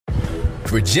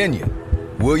Virginia.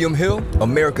 William Hill,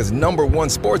 America's #1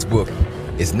 sports book,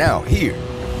 is now here.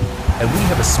 And we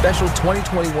have a special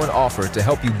 2021 offer to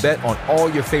help you bet on all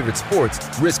your favorite sports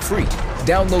risk-free.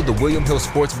 Download the William Hill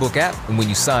Sportsbook app, and when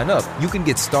you sign up, you can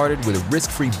get started with a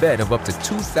risk-free bet of up to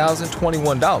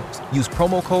 $2,021. Use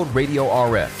promo code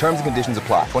RADIORF. Terms and conditions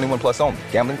apply. 21 plus only.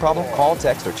 Gambling problem? Call,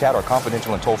 text, or chat our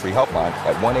confidential and toll-free helpline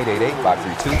at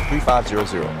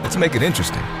 1-888-532-3500. Let's make it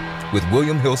interesting with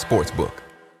William Hill Sportsbook.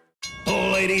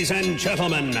 Ladies and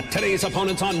gentlemen, today's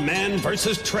opponents on Man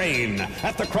vs. Train.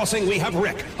 At the crossing, we have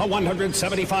Rick, a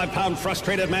 175-pound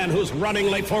frustrated man who's running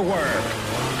late for work.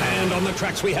 And on the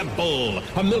tracks, we have Bull, a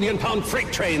 1,000,000-pound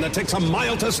freight train that takes a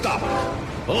mile to stop.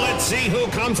 Let's see who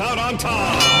comes out on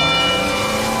top.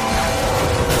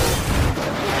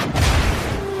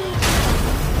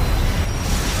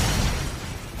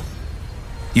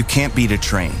 You can't beat a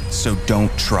train, so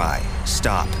don't try.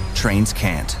 Stop. Trains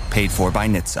can't. Paid for by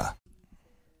NHTSA.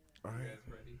 All right.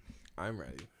 I'm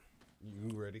ready.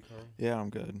 You ready, Carl? Yeah, I'm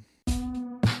good.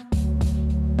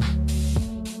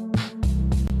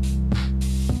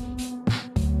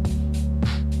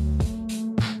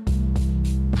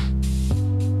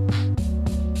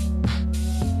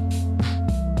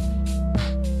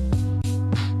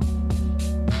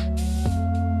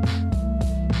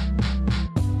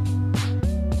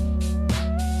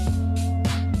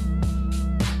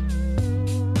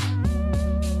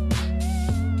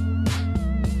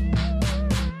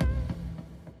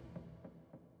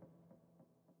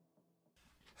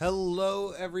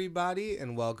 Hello, everybody,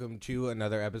 and welcome to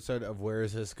another episode of Where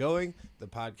Is This Going? The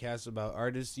podcast about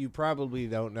artists you probably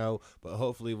don't know, but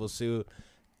hopefully will soon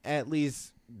at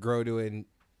least grow to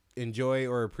enjoy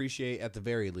or appreciate at the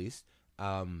very least.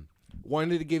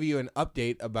 Wanted to give you an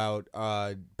update about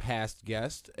past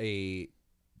guest, a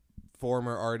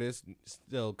former artist,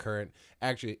 still current.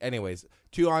 Actually, anyways,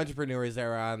 two entrepreneurs that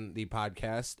are on the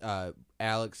podcast,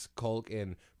 Alex Kolk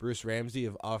and Bruce Ramsey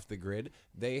of Off the Grid.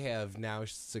 They have now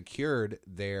secured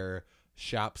their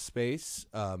shop space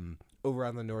over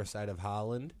on the north side of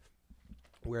Holland,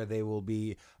 where they will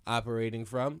be operating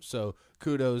from. So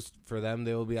kudos for them.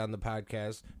 They will be on the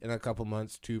podcast in a couple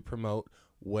months to promote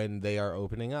when they are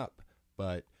opening up.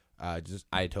 But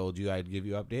I told you I'd give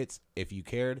you updates if you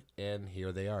cared, and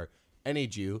here they are.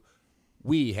 NAJU,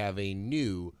 we have a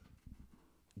new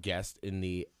guest in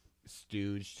the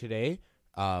stooge today.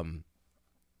 I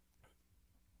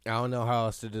don't know how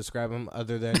else to describe him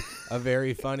other than a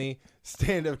very funny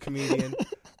stand-up comedian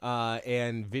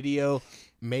and video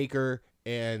maker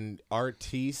and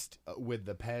artiste with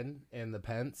the pen and the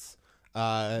pence.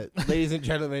 Ladies and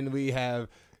gentlemen, we have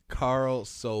Carl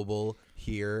Sobel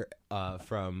here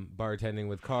from Bartending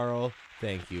with Carl.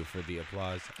 Thank you for the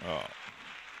applause. Oh,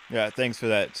 yeah. Thanks for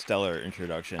that stellar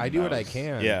introduction. I do what I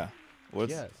can. Yeah.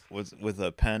 What's with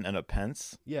a pen and a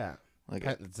pence? Yeah. Like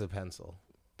it's a pencil.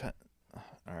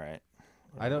 All right.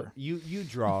 I don't. You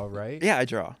draw, right? Yeah, I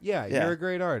draw. Yeah, you're a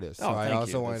great artist. So Oh, I thank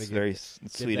also you. wanted That's to very get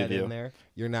sweet that of you. in there.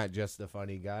 You're not just a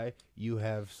funny guy. You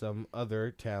have some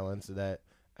other talents that,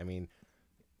 I mean,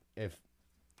 if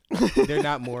they're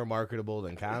not more marketable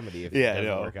than comedy, if it Yeah, I doesn't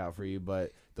know. work out for you,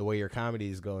 but the way your comedy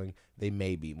is going, they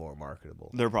may be more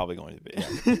marketable. They're probably going to be.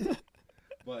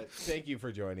 But thank you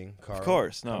for joining, Carl. Of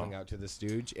course, no. Coming out to the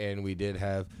stooge, and we did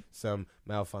have some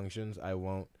malfunctions. I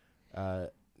won't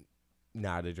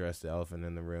not address the elephant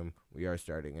in the room. We are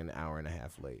starting an hour and a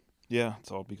half late. Yeah,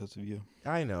 it's all because of you.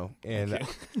 I know, and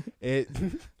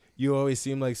you always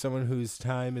seem like someone whose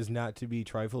time is not to be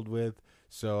trifled with.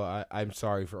 So I'm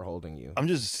sorry for holding you. I'm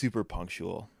just super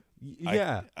punctual.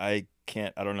 Yeah, I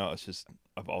can't. I don't know. It's just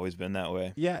I've always been that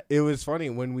way. yeah. It was funny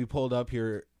when we pulled up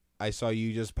here. I saw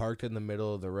you just parked in the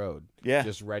middle of the road. Yeah.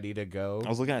 Just ready to go. I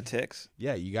was looking at ticks.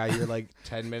 Yeah, you got here like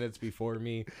 10 minutes before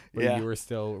me, but Yeah. you were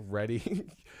still ready.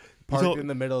 Parked in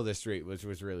the middle of the street, which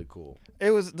was really cool.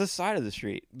 It was the side of the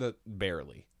street.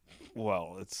 Barely.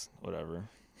 Well, it's whatever.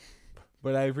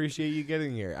 But I appreciate you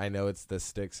getting here. I know it's the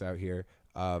sticks out here.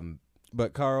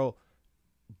 But Carl,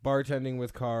 Bartending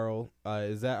with Carl,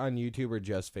 is that on YouTube or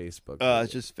just Facebook?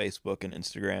 It's just Facebook and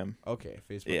Instagram. Okay,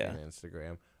 Facebook Yeah. and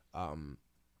Instagram.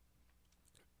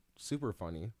 Super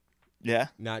funny. Yeah.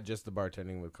 Not just the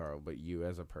Bartending with Carl, but you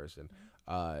as a person.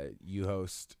 You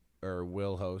host or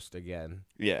will host again.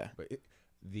 Yeah. But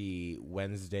the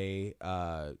Wednesday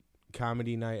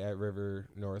comedy night at River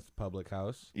North Public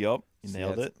House. Yup. You See,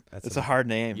 nailed it. that's It's a hard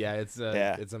name. Yeah, it's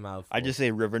a mouthful. I just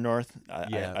say River North.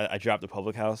 Yeah. I dropped the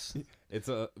public house.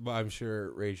 I'm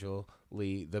sure Rachel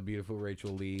Lee, the beautiful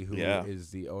Rachel Lee, who is Yeah.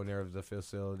 the owner of the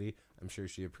facility. I'm sure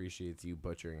she appreciates you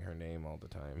butchering her name all the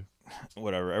time.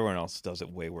 Whatever. Everyone else does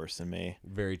it way worse than me.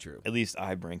 Very true. At least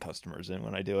I bring customers in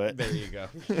when I do it. There you go.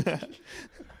 At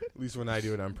least when I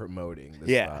do it, I'm promoting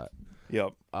the Yeah. spot.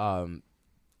 Yep.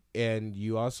 And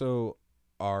you also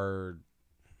are.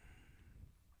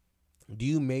 Do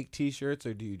you make T-shirts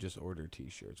or do you just order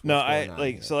T-shirts? No, What's I going on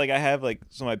like here? so like I have like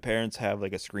so my parents have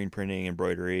like a screen printing,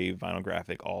 embroidery, vinyl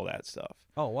graphic, all that stuff.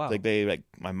 Oh wow! Like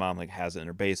my mom like has it in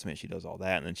her basement. She does all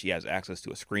that, and then she has access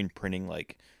to a screen printing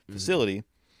like Mm-hmm. facility.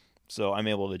 So I'm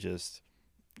able to just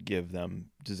give them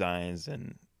designs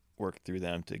and work through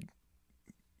them to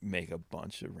make a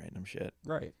bunch of random shit.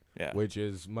 Right. Yeah. Which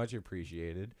is much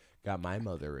appreciated. Got my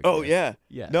mother. a Oh gift. yeah.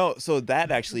 Yeah. No, so that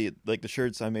actually like the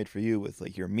shirts I made for you with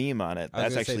like your meme on it. I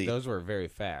was That's gonna say, actually those were very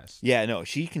fast. yeah. No,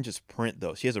 she can just print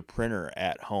those. She has a printer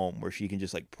at home where she can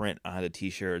just like print onto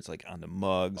t-shirts, like onto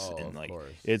mugs, Oh, and of like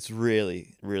course. it's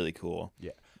really really cool.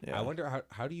 Yeah. Yeah. I wonder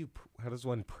how does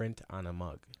one print on a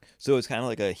mug? So it's kind of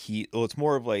like a heat. Well, it's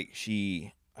more of like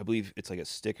I believe it's like a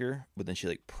sticker, but then she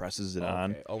like presses it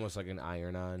on Okay, almost like an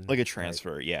iron-on. like a type.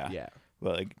 transfer. Yeah. Yeah.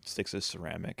 But like sticks to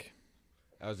ceramic.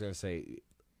 I was gonna say,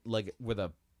 like with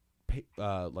a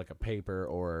like a paper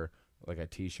or like a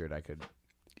T-shirt, I could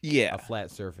Yeah. a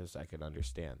flat surface I could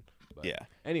understand. But Yeah.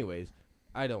 Anyways,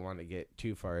 I don't want to get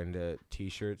too far into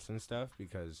T-shirts and stuff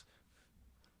because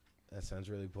that sounds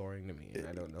really boring to me, and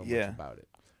I don't know Yeah. much about it.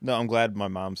 No, I'm glad my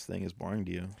mom's thing is boring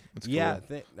to you. It's cool. Yeah,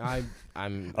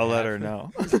 I'm. I'll let her happy-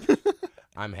 know.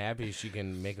 I'm happy she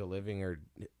can make a living or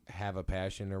have a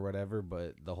passion or whatever,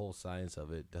 but the whole science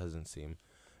of it doesn't seem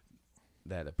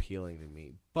that appealing to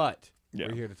me. But Yeah.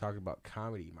 we're here to talk about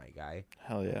comedy, my guy,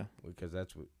 Hell yeah. because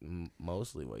that's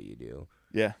mostly what you do.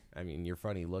 Yeah. I mean, you're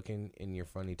funny looking and you're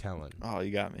funny telling. Oh,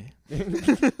 you got me.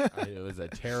 It was a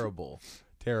terrible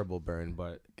burn,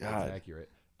 but God. it's accurate.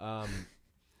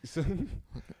 So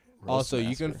also,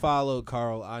 you can master. follow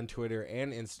Carl on Twitter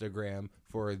and Instagram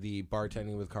for the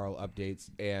Bartending with Carl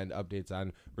updates and updates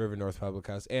on River North Public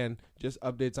House and just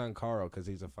updates on Carl because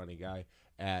he's a funny guy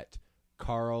at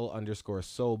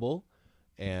Carl_Sobel.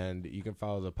 And you can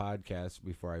follow the podcast,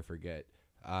 before I forget,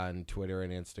 on Twitter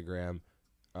and Instagram.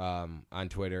 On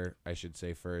Twitter, I should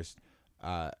say first,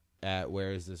 at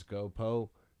Where Is This Go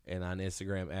Po, and on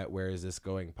Instagram at Where Is This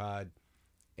Going Pod.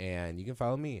 And you can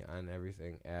follow me on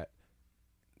everything at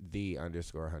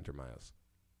 _Hunter Miles.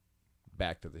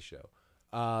 Back to the show.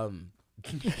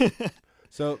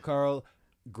 So, Carl,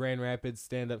 Grand Rapids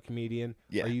stand-up comedian.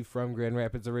 Yeah. Are you from Grand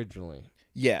Rapids originally?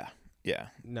 Yeah. Yeah.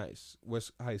 Nice. What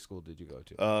high school did you go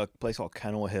to? A place called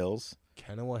Kenowa Hills.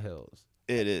 Kenowa Hills.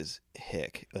 It is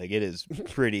hick. Like it is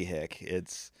pretty hick.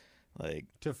 It's like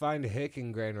To find Hick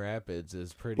in Grand Rapids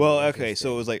is pretty well, okay. interesting.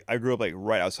 So it was like I grew up like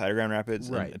right outside of Grand Rapids,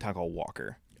 Right. in a town called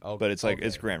Walker. Oh, But it's like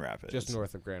it's okay. Grand Rapids, Just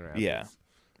north of Grand Rapids. Yeah.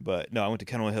 But no, I went to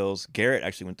Kenowa Hills. Garrett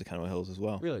actually went to Kenowa Hills as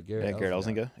well. Really? Garrett Yeah, Garrett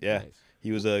Elsinga? Elsinga. Yeah, Nice.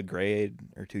 he was a grade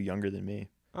or two younger than me.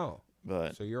 Oh,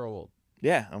 But so you're old.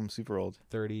 yeah, I'm super old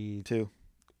 32. too.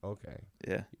 Okay.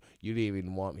 Yeah. You didn't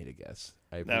even want me to guess.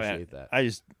 I No, man, appreciate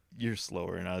that. you're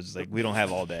slower, and I was just like, we don't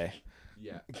have all day.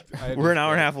 Yeah. We're an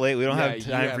hour and a half late. We don't Yeah, have you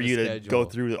time have for a you to schedule. go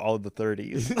through all of the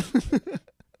 30s.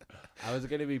 I was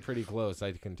going to be pretty close.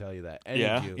 I can tell you that.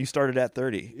 Yeah, you started at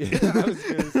 30.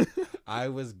 I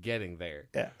was getting there.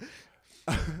 Yeah.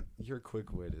 Your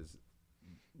quick wit is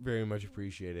very much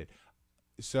appreciated.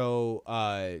 So,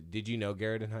 did you know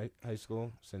Garrett in high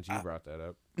school? Since you brought that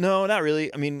up, No, not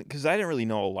really. I mean, because I didn't really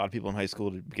know a lot of people in high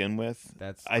school to begin with.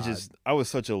 that's I was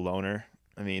such a loner.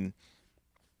 I mean,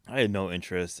 I had no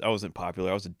interest. I wasn't popular.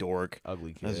 I was a dork.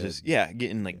 ugly kid. I was just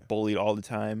getting like bullied all the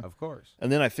time. Of course.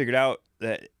 And then I figured out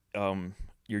that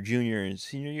your junior and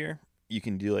senior year, you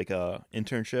can do like a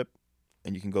internship,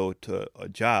 and you can go to a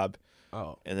job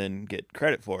Oh, and then get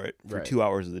credit for it for Right. 2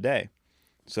 hours of the day.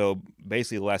 So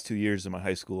basically, the last 2 years of my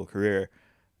high school career,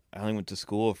 I only went to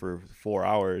school for 4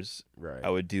 hours. right. I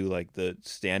would do like the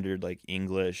standard like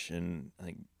English and I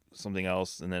think something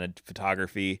else, and then a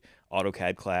photography,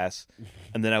 AutoCAD class,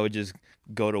 and then I would just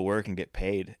go to work and get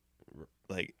paid.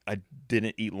 Like I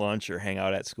didn't eat lunch or hang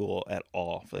out at school at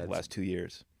all for the That's- last 2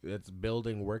 years. It's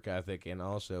building work ethic and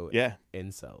also Yeah,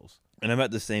 incels. and I'm at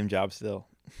the same job still.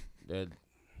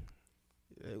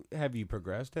 Have you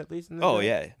progressed at least in the Oh job?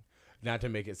 yeah. Not to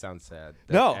make it sound sad.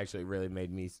 That No. actually really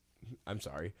made me. I'm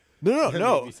sorry. No, That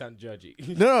no, made me sound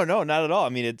judgy. no, not at all. I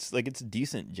mean, it's a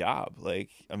decent job. Like,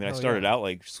 I mean, I Hell started yeah. out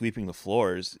like sweeping the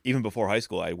floors. Even before high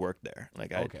school, I worked there.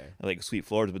 Like, I Okay. like sweep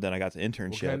floors, but then I got the What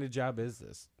internship. kind of job is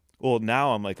this? Well,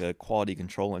 now I'm like a quality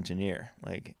control engineer.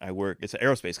 Like, I work. It's an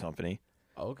aerospace company,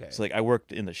 Okay. So like I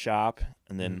worked in the shop,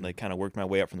 and then like kind of worked my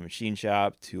way up from the machine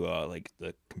shop to like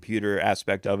the computer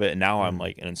aspect of it, and now I'm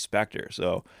like an inspector.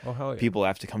 So Oh, hell yeah. people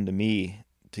have to come to me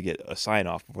to get a sign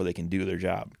off before they can do their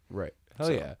job. Right. Hell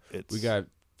So yeah. it's- We got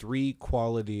 3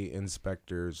 quality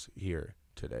inspectors here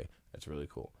today. That's really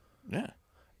cool. Yeah.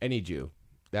 Any Jew.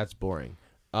 That's boring.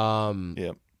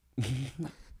 Yep.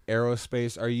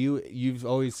 Aerospace. You've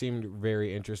always seemed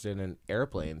very interested in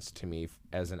airplanes to me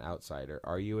as an outsider.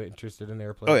 Are you interested in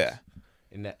airplanes? Oh yeah.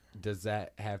 And does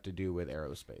that have to do with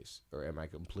aerospace, or am I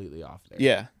completely off there?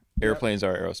 Yeah. Airplanes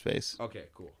are aerospace. Okay,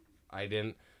 cool.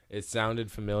 It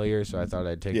sounded familiar, so I thought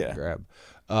I'd take a grab.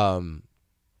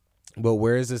 But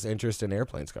where does this interest in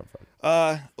airplanes come from?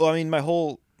 Well, I mean,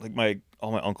 all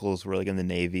my uncles were like in the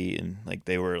Navy, and like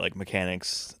they were like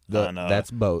mechanics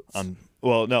That's boats.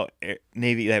 Well, no,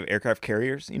 Navy. They have aircraft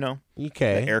carriers. You know,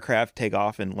 Okay. that aircraft take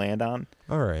off and land on.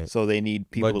 All right. So they need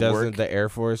people But to doesn't work. the Air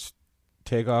Force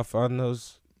take off on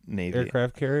those Navy,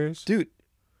 aircraft carriers? dude.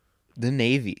 The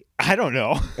Navy. I don't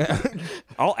know.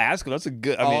 I'll ask them. That's a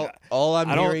good. I mean, all I'm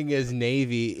I don't- hearing is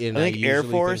Navy, and I think Air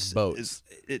usually Force think boats. is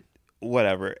it.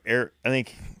 Whatever. I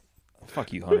think.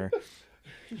 Fuck you, Hunter.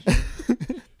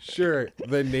 Sure,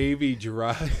 the Navy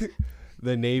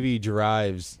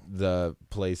drives the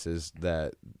places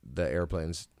that the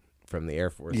airplanes from the Air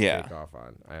Force Yeah. take off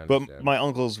on. I But understand. my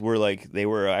uncles were they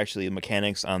were actually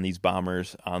mechanics on these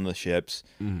bombers on the ships,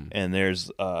 and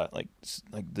there's like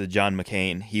the John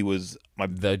McCain. He was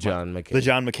the John McCain. the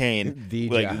John McCain, The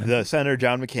like John. the Senator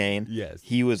John McCain. Yes.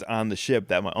 he was on the ship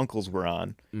that my uncles were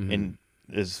on, and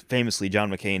is famously John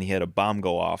McCain. He had a bomb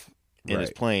go off in his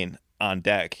Right. plane on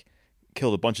deck,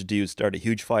 killed a bunch of dudes, started a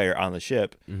huge fire on the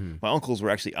ship. My uncles were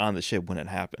actually on the ship when it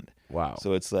happened. Wow.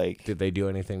 So it's like Did they do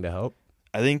anything to help?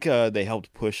 I think they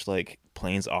helped push like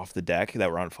planes off the deck that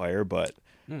were on fire, but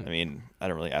I mean, I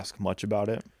don't really ask much about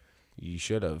it. You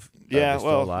should have. Yeah, still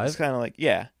well, alive? it's kind of like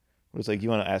it's like you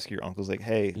want to ask your uncles like,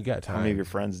 hey, You got how many of time. your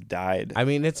friends died? I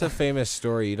mean, it's a famous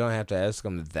story. You don't have to ask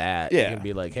them that. You Yeah. can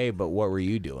be like, hey, but what were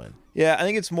you doing? Yeah, I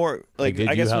think it's more like Did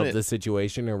I you guess help when the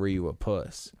situation, or were you a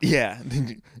puss? yeah.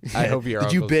 I hope your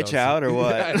did you uncles bitch don't out see- or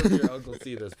what? I hope your uncles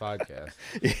see this podcast.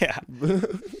 Yeah.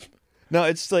 No,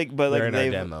 it's like, but They're like in our they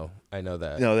demo. I know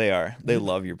that. no, they are. They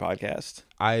love your podcast.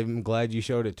 I'm glad you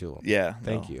showed it to them. Yeah.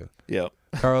 Thank no. you. Yep.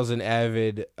 Carl's an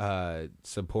avid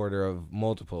supporter of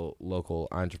multiple local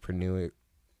entrepreneurial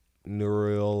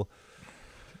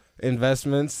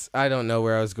investments. I don't know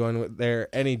where I was going with there.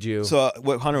 Any Jew. So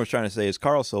what Hunter was trying to say is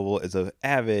Carl Sobel is an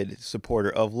avid supporter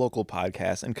of local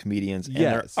podcasts and comedians and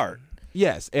their Yes. art.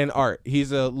 Yes, and art.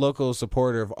 He's a local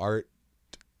supporter of art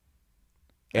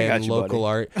I got and you, local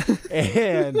buddy. art.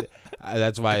 And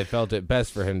that's why I felt it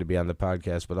best for him to be on the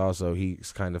podcast, but also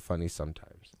he's kind of funny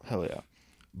sometimes. Hell yeah.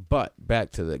 But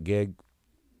back to the gig.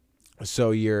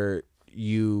 So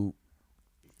you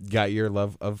got your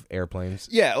love of airplanes.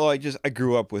 Yeah, well, I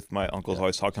grew up with my uncles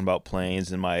always talking about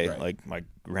planes, and my my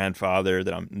grandfather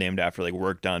that I'm named after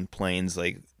worked on planes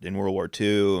in World War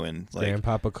II, and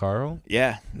Grandpapa Carl?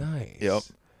 yeah, Nice. yep.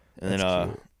 And That's then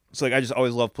cute. so I just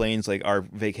always loved planes. Like our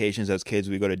vacations as kids,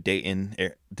 we go to Dayton,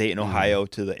 Ohio,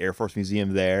 to the Air Force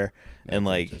Museum there, and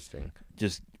Interesting.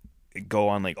 just go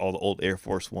on all the old Air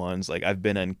Force Ones. Like I've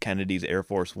been in Kennedy's Air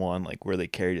Force One, where they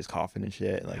carried his coffin and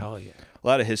shit. Hell yeah. A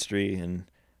lot of history and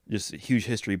just a huge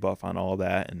history buff on all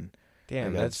that. And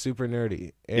Damn, I that's super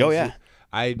nerdy. Oh, yeah.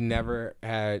 I never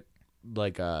had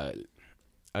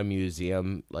a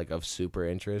museum of super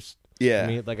interest. Yeah. I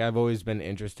mean, I've always been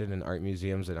interested in art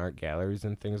museums and art galleries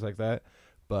and things like that,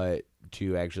 but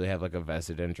to actually have a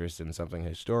vested interest in something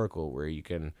historical where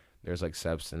there's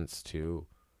substance to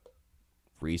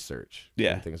research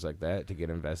Yeah. and things like that to get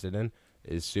invested in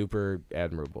is super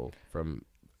admirable from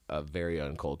a very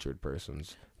uncultured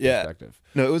person's perspective.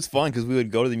 No, it was fun because we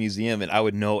would go to the museum and I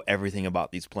would know everything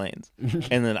about these planes.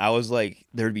 And then I was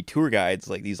there would be tour guides,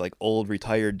 these old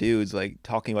retired dudes,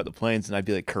 talking about the planes, and I'd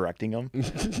be correcting them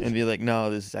and be no,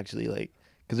 this is actually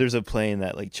because there's a plane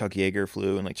that Chuck Yeager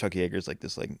flew, and Chuck Yeager's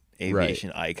this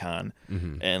aviation icon,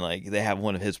 and they have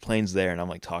one of his planes there, and I'm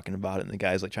talking about it, and the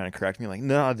guy's trying to correct me,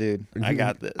 no, dude, I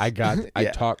got this. I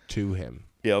Yeah. talked to him.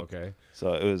 Yep. Okay.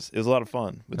 So it was a lot of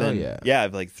fun. But Oh, then yeah.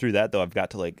 I've through that though I've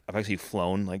got to I've actually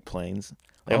flown planes.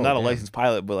 I'm Oh, not a damn. licensed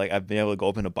pilot, but I've been able to go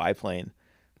up in a biplane,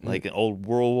 an old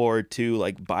World War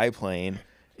II biplane,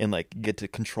 and get to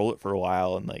control it for a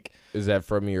while, and Is that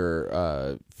from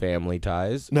your family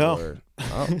ties? No.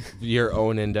 Or, your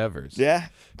own endeavors? yeah.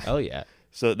 Hell yeah.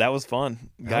 So that was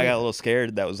fun. Guy got a little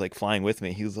scared that was flying with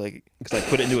me. He was because I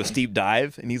put it into a steep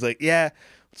dive, and he's yeah,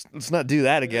 let's not do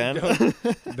that again.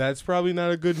 That's probably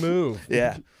not a good move.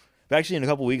 Yeah. But actually, in a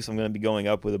couple weeks, I'm going to be going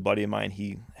up with a buddy of mine.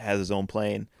 He has his own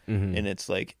plane, and it's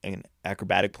like an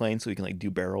acrobatic plane, so he can like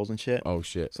do barrels and shit. Oh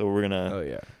shit. So we're gonna Oh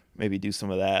yeah. maybe do some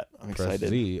of that. I'm Press excited.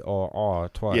 Z or R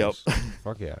twice. Yep.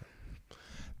 Fuck yeah.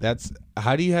 That's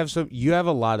how do you have some? You have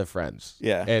a lot of friends.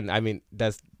 Yeah. And I mean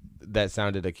that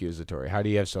sounded accusatory. How do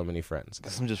you have so many friends?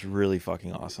 Because I'm just really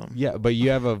fucking awesome. Yeah, but you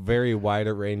have a very wide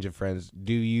range of friends.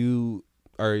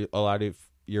 Are a lot of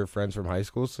your friends from high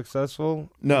school successful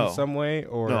No. in some way?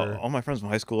 Or No, all my friends from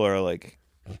high school are like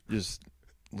just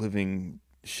living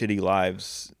shitty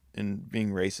lives and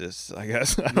being racist, I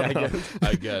guess. I don't know.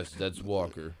 I guess that's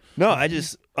Walker. No,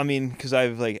 I mean, because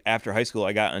I've like after high school,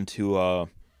 I got into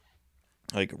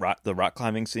like the rock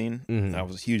climbing scene. Mhm. I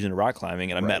was huge into rock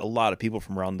climbing, and I met a lot of people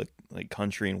from around the like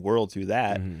country and world through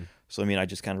that. So I mean, I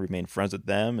just kind of remained friends with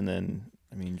them, and then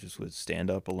I mean, just would stand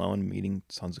up alone, meeting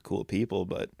tons of cool people.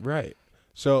 But Right.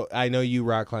 So I know you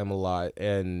rock climb a lot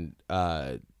and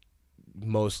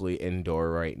mostly indoor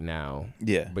right now.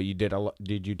 yeah, But you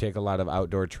did you take a lot of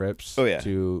outdoor trips Oh, yeah.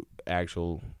 to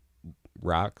actual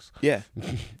rocks? yeah,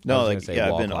 I no, was like gonna say yeah,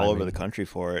 I've wall been all over climbing. the country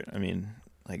for it. I mean,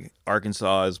 like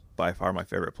Arkansas is by far my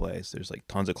favorite place. There's like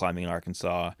tons of climbing in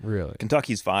Arkansas. Really?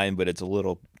 Kentucky's fine, but it's a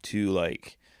little too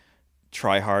like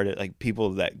try hard. Like people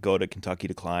that go to Kentucky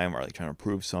to climb are like trying to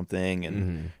prove something,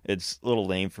 and it's a little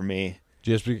lame for me.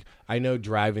 I know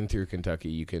driving through Kentucky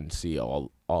you can see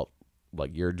all like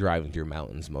you're driving through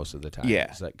mountains most of the time. Yeah.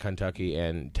 It's like Kentucky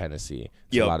and Tennessee.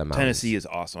 It's Yo, a lot of mountains. Tennessee is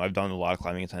awesome. I've done a lot of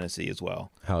climbing in Tennessee as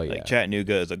well. Hell yeah. Like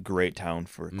Chattanooga is a great town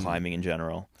for climbing in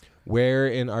general. Where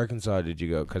in Arkansas did you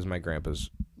go? Because my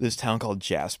grandpa's. This town called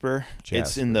Jasper.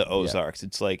 It's in the Ozarks.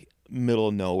 It's like middle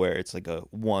of nowhere. It's like a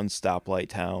one stoplight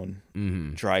town,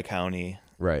 dry county.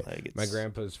 Right. Like My it's-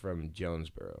 grandpa's from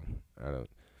Jonesboro.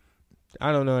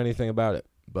 I don't know anything about it,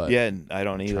 but Yeah, I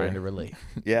don't either. trying to relate.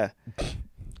 Yeah,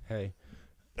 Hey.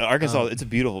 Arkansas. It's a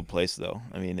beautiful place, though.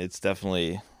 I mean, it's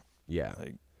definitely Yeah.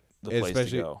 like the place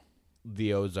Especially- to go.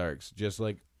 The Ozarks, just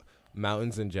like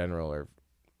mountains in general are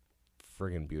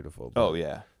friggin' beautiful. Oh but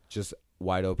yeah, just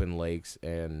wide open lakes,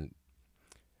 and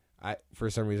for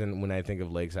some reason when I think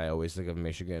of lakes I always think of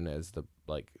Michigan as the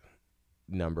like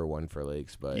number one for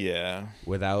lakes, but yeah.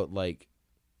 without like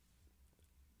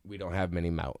we don't have many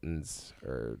mountains,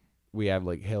 or we have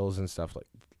like hills and stuff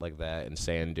like that and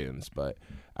sand dunes, but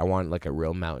I want like a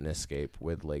real mountain escape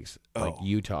with lakes like Oh.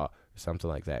 Utah, something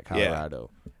like that, Yeah.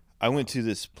 Colorado. I went to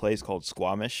this place called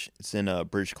Squamish. It's in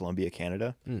British Columbia,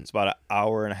 Canada. It's about an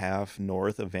hour and a half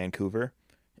north of Vancouver.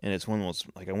 And it's one of the most,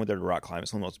 like, I went there to rock climb.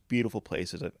 It's one of the most beautiful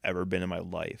places I've ever been in my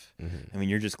life. I mean,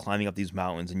 you're just climbing up these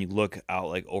mountains and you look out,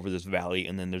 like, over this valley,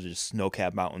 and then there's just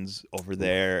snow-capped mountains over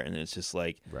there. And it's just,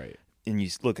 like, Right. and you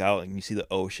look out and you see the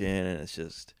ocean, and it's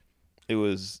just, it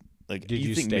was, like, Did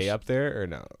you think stay up there or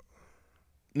no?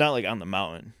 Not, like, on the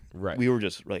mountain. Right. We were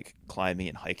just, like, climbing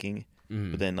and hiking.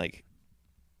 But then, like,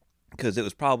 because it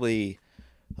was probably,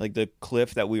 like, the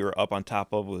cliff that we were up on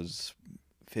top of was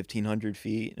 1,500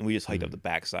 feet, and we just hiked up the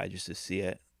backside just to see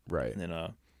it. Right. And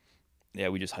then, yeah,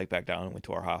 we just hiked back down and went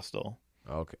to our hostel.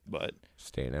 Okay. But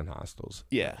Staying in hostels.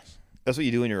 yeah, that's what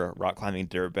you do when you're a rock climbing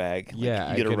dirt bag. Like, Yeah,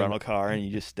 I you get a could've- rental car and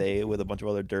you just stay with a bunch of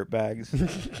other dirt bags.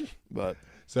 But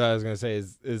So I was gonna say,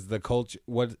 is the culture?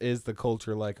 What is the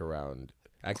culture like around?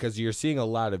 Because you're seeing a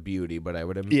lot of beauty, but I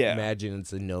would Yeah. imagine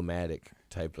it's a nomadic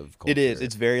type of culture. it is.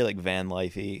 It's very like van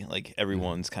lifey. Like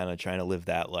everyone's kind of trying to live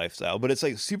that lifestyle, but it's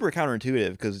like super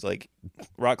counterintuitive because like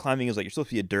rock climbing is like you're supposed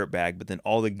to be a dirt bag, but then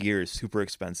all the gear is super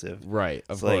expensive. right.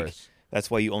 Of It's like course.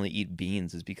 that's why you only eat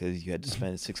beans is because you had to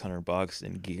spend $600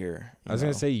 in gear. I was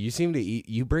gonna say you seem to eat.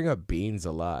 You bring up beans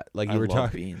a lot. Like I you were love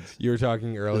talking. beans. You were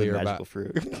talking They're earlier the magical about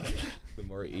fruit. the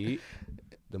more you eat,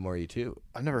 the more you chew.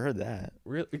 I've never heard that.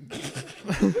 Really?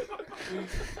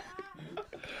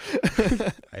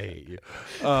 I hate you.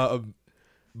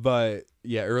 But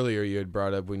yeah, earlier you had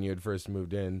brought up when you had first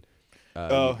moved in.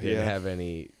 Oh, you didn't yeah. have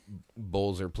any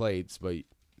bowls or plates, but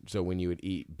so when you would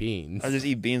eat beans, I just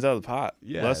eat beans out of the pot.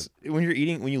 Yeah. Less, when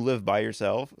you live by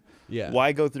yourself, yeah,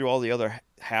 why go through all the other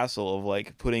hassle of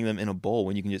like putting them in a bowl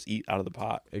when you can just eat out of the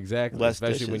pot? exactly. less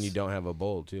Especially when dishes. you don't have a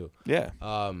bowl too. Yeah.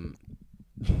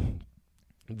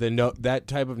 That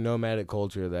type of nomadic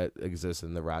culture that exists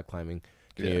in the rock climbing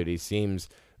community seems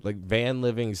like van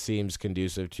living seems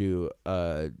conducive to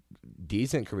a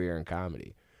decent career in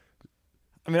comedy.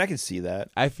 I mean, I can see that.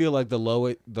 I feel like the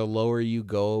lower you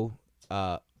go,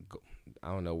 I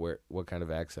don't know what kind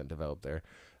of accent developed there.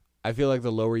 I feel like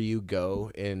the lower you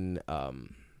go in,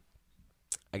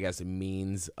 I guess,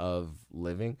 means of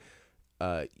living,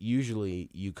 usually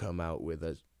you come out with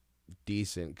a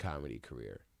decent comedy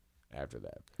career after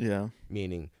that. Yeah.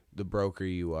 Meaning, the broker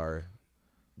you are,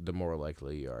 the more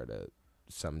likely you are to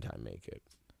sometime make it.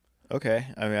 Okay.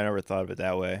 I mean, I never thought of it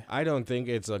that way. I don't think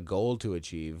it's a goal to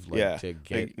achieve. Like, to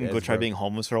get go try being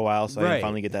homeless for a while so I Right. can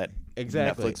finally get that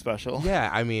Exactly. Netflix special. Yeah,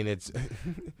 I mean, it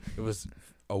was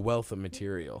a wealth of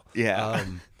material. Yeah.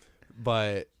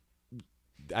 But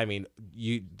I mean,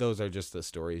 those are just the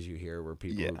stories you hear where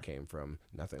people who came from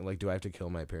nothing. Like, do I have to kill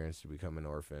my parents to become an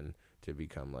orphan, to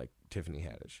become like Tiffany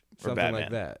Haddish, something like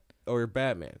that, or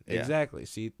Batman? Yeah. Exactly.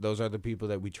 See, those are the people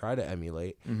that we try to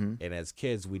emulate, Mm-hmm. and as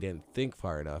kids, we didn't think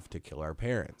far enough to kill our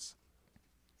parents.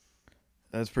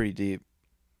 That's pretty deep.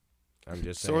 I'm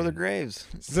just So saying. are the graves.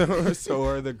 So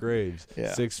are the graves.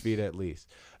 Yeah. 6 feet at least.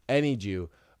 Any Jew,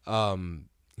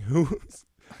 who's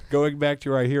going back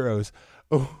to our heroes.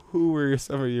 Who were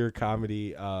some of your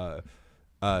comedy? I'll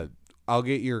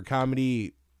get your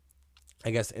comedy,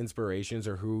 I guess, inspirations,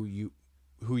 or who you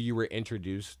were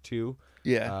introduced to.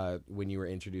 Yeah. When you were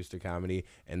introduced to comedy,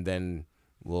 and then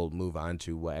we'll move on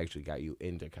to what actually got you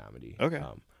into comedy. Okay.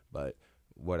 But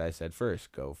what I said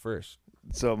first, go first.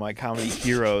 So my comedy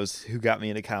heroes who got me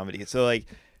into comedy. So like,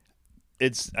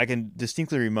 I can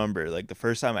distinctly remember like the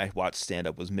first time I watched stand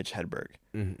up was Mitch Hedberg.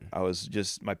 Mm-hmm. I was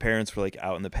just, my parents were like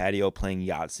out in the patio playing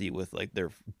Yahtzee with like their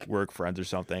work friends or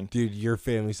something. Dude, your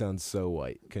family sounds so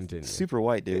white. Continue. Super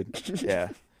white, dude. Yeah.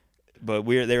 But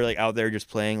they were like out there just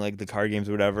playing like the card games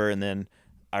or whatever. And then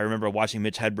I remember watching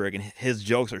Mitch Hedberg, and his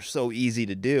jokes are so easy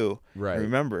to do. Right. I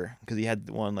remember because he had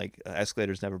one like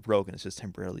escalators never broke, and it's just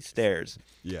temporarily stairs.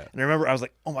 Yeah. And I remember I was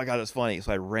like, oh my God, that's funny.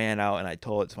 So I ran out and I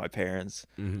told it to my parents.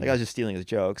 Like I was just stealing his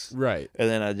jokes. Right. And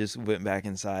then I just went back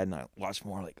inside and I watched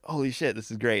more, like, holy shit,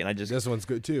 this is great. And I just, This one's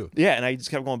good too. yeah, and I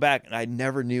just kept going back, and I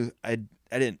never knew, I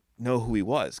didn't know who he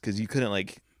was, because you couldn't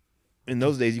like, in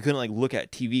those days, you couldn't like look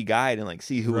at TV Guide and like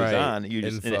see who was on. You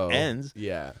just, and Info. it ends.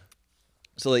 Yeah.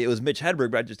 So like, it was Mitch Hedberg,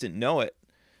 but I just didn't know it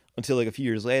until like a few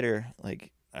years later.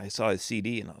 Like I saw his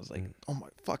CD and I was like, oh my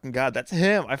fucking God, that's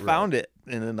him. I found it.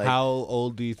 And then like, How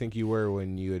old do you think you were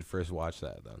when you had first watched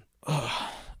that then?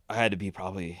 I had to be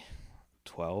probably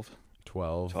 12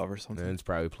 12 or something. And it's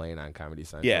probably playing on Comedy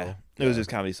Central. Yeah, it was his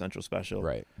Comedy Central special.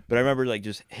 Right. But I remember like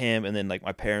just him, and then like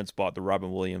my parents bought the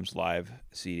Robin Williams live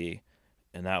CD,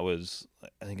 and that was,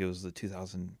 I think it was the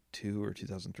 2002 or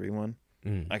 2003 one.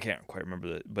 I can't quite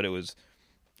remember that, but it was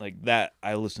like that.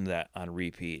 I listened to that on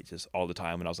repeat just all the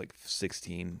time when I was like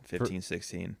 16.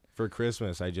 For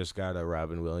Christmas, I just got a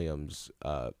Robin Williams.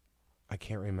 I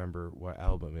can't remember what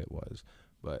album it was,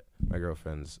 but my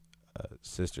girlfriend's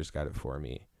sisters got it for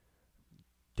me.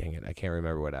 Dang it, I can't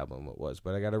remember what album it was,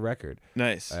 but I got a record.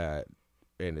 Nice. And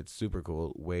it's super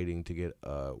cool. Waiting to get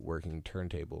a working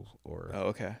turntable or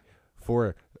Okay.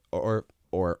 for or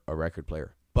a record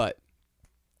player, but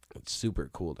it's super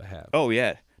cool to have. Oh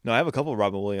yeah. No, I have a couple of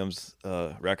Robin Williams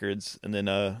records, and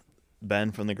then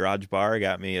Ben from the Garage Bar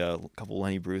got me a couple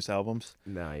Lenny Bruce albums.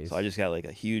 Nice. So I just got like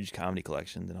a huge comedy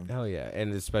collection that I'm. Hell yeah,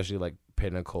 and especially like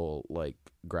pinnacle, like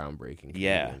groundbreaking.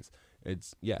 Yeah. Comedians.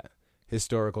 It's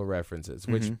historical references,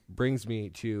 which brings me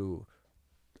to,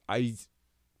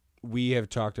 we have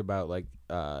talked about like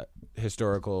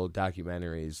historical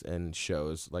documentaries and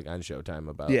shows like on Showtime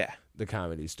about the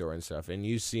Comedy Store and stuff, and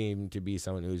you seem to be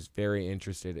someone who's very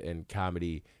interested in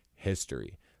comedy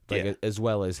history, like as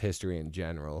well as history in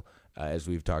general, as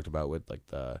we've talked about with like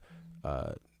the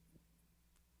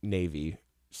Navy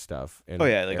stuff and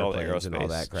like all the airplanes aerospace and all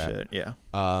that crap. shit. Yeah.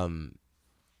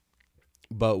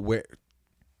 But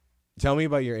tell me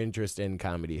about your interest in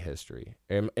comedy history.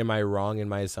 Am I wrong in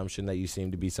my assumption that you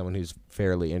seem to be someone who's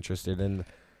fairly interested in?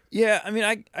 Yeah, I mean,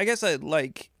 I guess I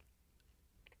like.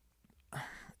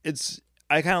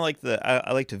 I kind of like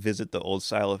I like to visit the old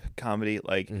style of comedy,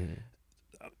 like,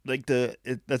 like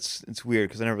it's weird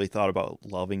because I never really thought about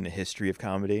loving the history of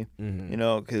comedy, you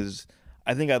know, because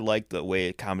I think I like the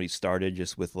way comedy started,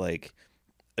 just with like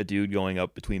a dude going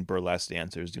up between burlesque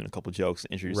dancers, doing a couple jokes,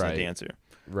 and introducing a dancer.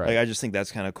 Right. Like I just think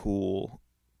that's kind of cool.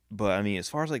 But I mean, as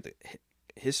far as like the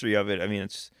history of it, I mean,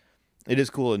 it is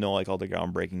cool to know like all the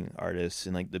groundbreaking artists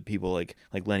and like the people like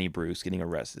Lenny Bruce getting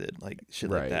arrested, like shit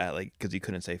like that, like because he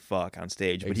couldn't say fuck on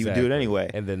stage, but he would do it anyway.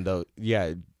 And then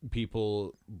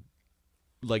people,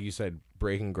 like you said,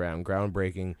 breaking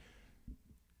groundbreaking,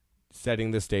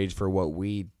 setting the stage for what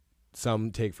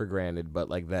some take for granted, but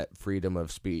like that freedom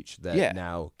of speech that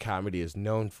now comedy is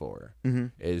known for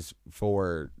is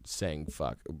for saying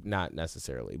fuck, not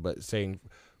necessarily, but saying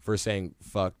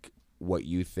fuck what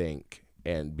you think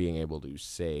and being able to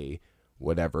say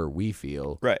whatever we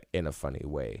feel in a funny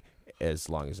way, as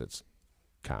long as it's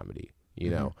comedy, you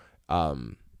know?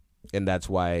 And that's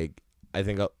why I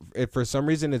think if for some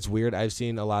reason it's weird, I've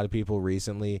seen a lot of people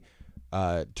recently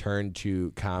turn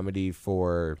to comedy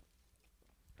for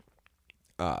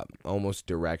almost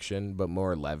direction, but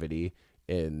more levity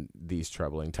in these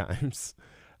troubling times.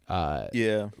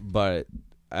 Yeah. But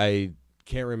I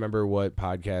can't remember what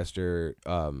podcaster.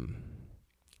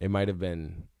 It might have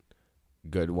been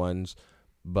Good Ones,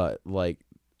 but like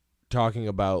talking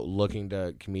about looking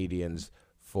to comedians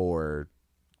for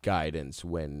guidance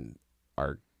when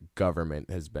our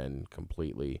government has been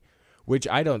completely, which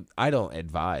I don't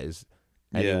advise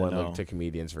anyone look to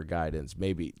comedians for guidance.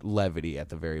 Maybe levity at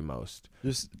the very most.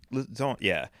 Just don't.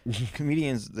 Yeah,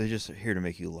 comedians, they're just here to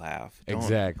make you laugh.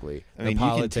 Exactly. I mean,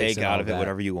 you can take out of it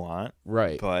whatever you want,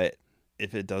 right? But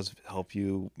if it does help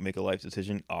you make a life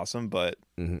decision, awesome. But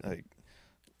like,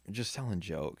 you're just telling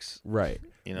jokes, right?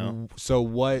 You know. So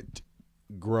what,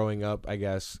 growing up, I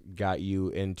guess, got you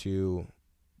into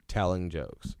telling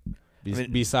jokes?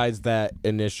 Besides that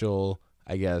initial,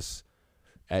 I guess,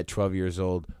 at 12 years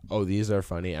old, oh, these are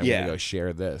funny. I'm gonna go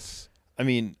share this. I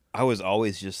mean, I was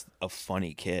always just a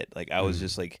funny kid. Like, I was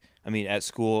just like, I mean, at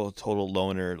school, total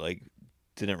loner. Like,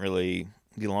 didn't really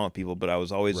get along with people, but I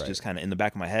was always just kind of in the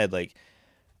back of my head. Like,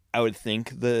 I would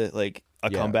think a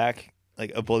comeback,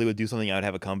 like a bully would do something, I would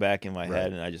have a comeback in my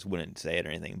head, and I just wouldn't say it or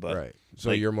anything. But so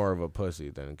like, you're more of a pussy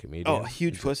than a comedian. Oh, a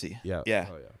huge pussy. Yeah. Yeah.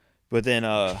 Oh, yeah. But then,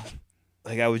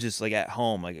 like, I was just like at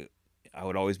home, like I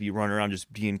would always be running around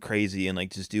just being crazy and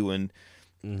like just doing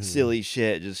silly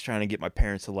shit, just trying to get my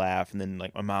parents to laugh. And then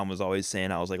like my mom was always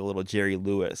saying I was like a little Jerry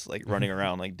Lewis, like running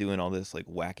around like doing all this like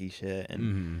wacky shit.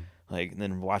 And like, and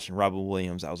then watching Robin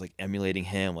Williams, I was like emulating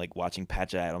him, like watching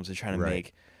Patch Adams and trying to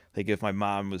make, like, if my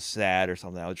mom was sad or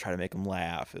something, I would try to make him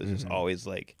laugh. It was just always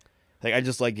like I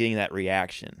just like getting that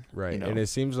reaction. Right. You know? And it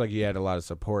seems like you had a lot of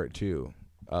support too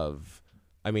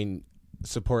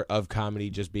support of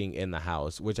comedy just being in the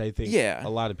house, which I think a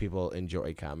lot of people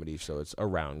enjoy comedy, so it's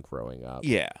around growing up.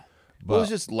 Yeah. But Well, it was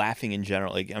just laughing in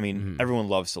general. Like, I mean, everyone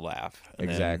loves to laugh. And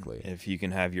then Exactly. if you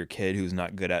can have your kid who's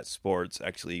not good at sports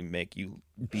actually make you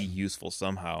be useful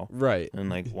somehow, Right. and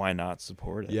like, why not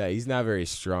support it? Yeah, he's not very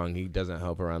strong. He doesn't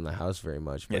help around the house very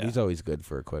much, but he's always good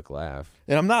for a quick laugh.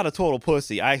 And I'm not a total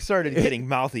pussy. I started getting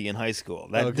mouthy in high school.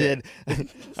 That did.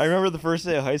 I remember the first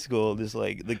day of high school. This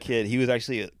like the kid. He was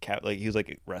actually he was like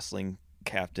a wrestling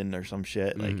captain or some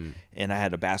shit. Like, and I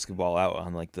had a basketball out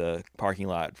on like the parking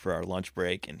lot for our lunch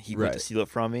break, and he went to steal it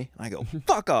from me. I go,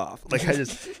 fuck off! Like,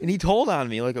 and he told on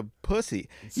me like a pussy.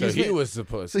 So he was the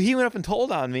pussy. So he went up and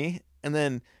told on me, and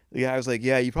then the guy was like,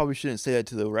 "Yeah, you probably shouldn't say that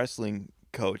to the wrestling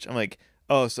coach." I'm like,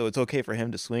 "Oh, so it's okay for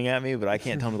him to swing at me, but I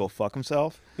can't tell him to go fuck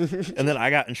himself?" And then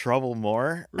I got in trouble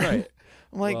more. Right.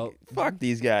 I'm like, fuck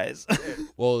these guys.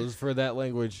 Well, it was for that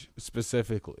language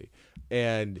specifically,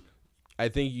 and I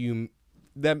think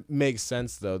that makes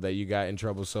sense though that you got in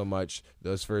trouble so much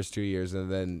those first 2 years,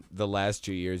 and then the last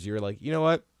 2 years you were like, you know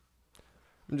what?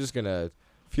 I'm just gonna.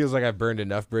 Feels like I've burned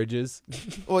enough bridges.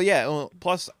 Well, yeah. Well,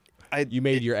 plus. You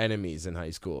made your enemies in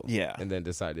high school, yeah, and then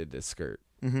decided to skirt.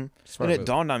 And it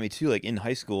dawned on me too, like in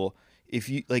high school, if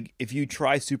you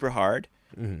try super hard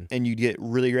and you get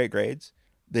really great grades,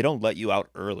 they don't let you out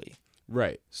early,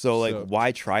 right? So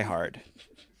why try hard?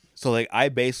 So like I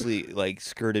basically like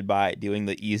skirted by doing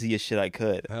the easiest shit I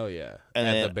could. Hell yeah, and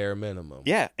at then, the bare minimum.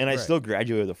 Yeah, and I still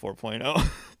graduated with a 4.0.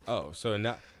 Oh, so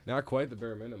not quite the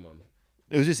bare minimum.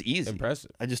 It was just easy.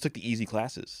 Impressive. I just took the easy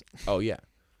classes. Oh yeah.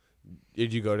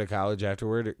 Did you go to college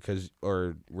afterward,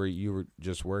 or were you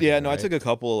just working? Yeah, no, right? I took a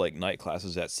couple like night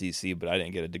classes at CC, but I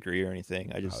didn't get a degree or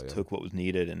anything. I just took what was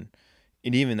needed, and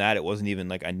even that, it wasn't even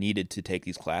like I needed to take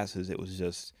these classes. It was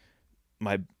just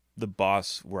the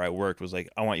boss where I worked was like,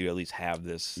 I want you to at least have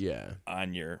this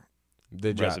on your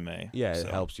resume. Yeah, it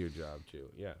helps your job too.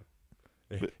 Yeah.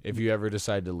 If you ever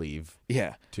decide to leave.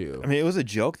 Yeah. Too. I mean, it was a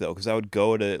joke though, because I would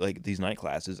go to like these night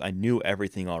classes. I knew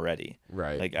everything already.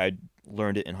 Right. Like I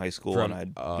learned it in high school and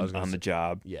I'd been on the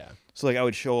job. Yeah. So like I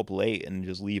would show up late and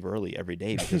just leave early every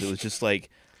day because it was just like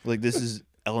this is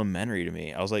elementary to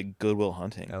me. I was like Goodwill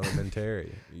Hunting.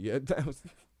 Elementary. Yeah. That was.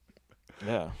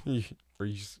 Yeah. Are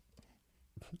you?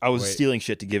 I was stealing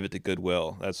shit to give it to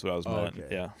Goodwill. That's what I was meant. Okay.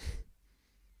 Yeah.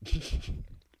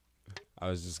 I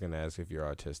was just gonna ask if you're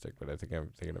autistic, but I think I'm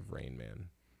thinking of Rain Man.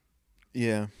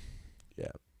 Yeah.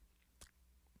 Yeah.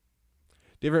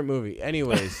 Different movie.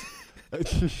 Anyways.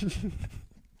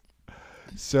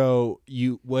 So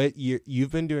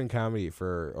you've been doing comedy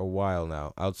for a while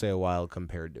now. I would say a while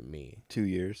compared to me. 2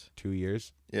 years. 2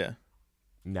 years? Yeah.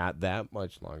 Not that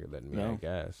much longer than me, No. I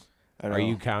guess. Are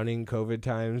you counting COVID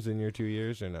times in your 2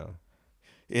 years or no?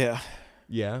 Yeah.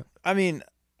 Yeah. I mean,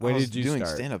 when I was did you doing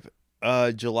start? stand-up?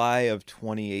 July of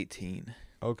 2018.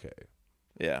 Okay.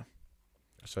 Yeah.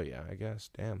 So yeah, I guess.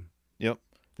 Damn. Yep.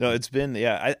 No, it's been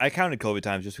I counted COVID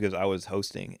times just because I was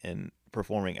hosting and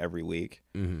performing every week.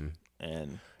 Mm-hmm.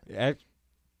 And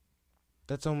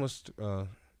that's almost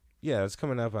that's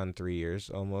coming up on 3 years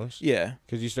almost. yeah,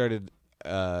 Because you started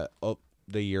the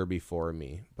year before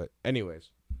me. But anyways,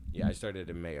 yeah, I started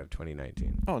in May of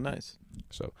 2019. oh nice.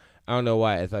 So I don't know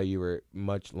why I thought you were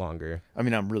much longer. I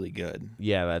mean, I'm really good.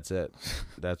 Yeah, that's it.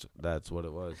 That's what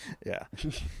it was. Yeah.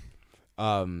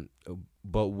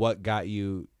 But what got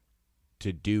you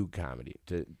to do comedy?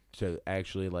 To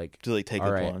actually like To like take all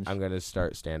the right, plunge. I'm gonna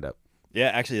start stand up. Yeah,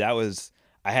 actually,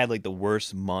 I had like the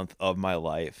worst month of my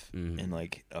life in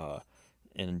like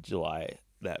in July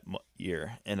that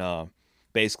year, and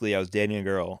basically I was dating a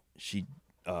girl.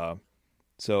 I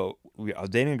was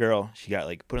dating a girl. She got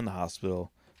like put in the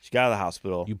hospital. She got out of the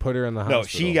hospital. You put her in the hospital. No,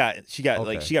 she got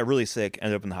like Okay. she got really sick.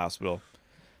 Ended up in the hospital.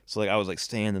 So like I was like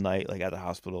staying the night like at the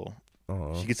hospital.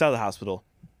 Oh. She gets out of the hospital,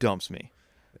 dumps me,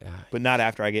 but not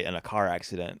after I get in a car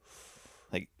accident.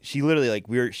 Like she literally like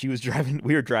she was driving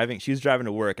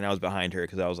to work and I was behind her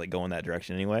because I was like going that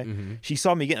direction anyway. Mm-hmm. She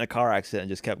saw me get in a car accident and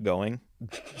just kept going.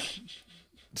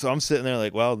 So I'm sitting there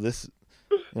like, well, this,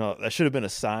 that should have been a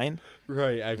sign.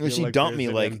 Right. I feel she like dumped there's me,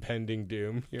 an like- impending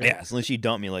doom. Here. Yeah. So then she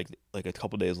dumped me like a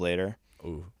couple days later,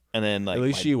 Ooh. and then like At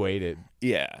least my- she waited.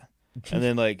 yeah, and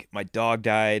then like my dog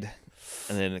died,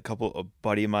 and then a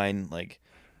buddy of mine like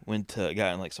got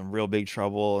in like some real big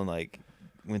trouble and like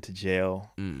went to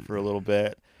jail for a little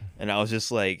bit, and I was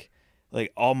just like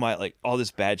all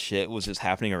this bad shit was just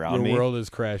happening around The me. world is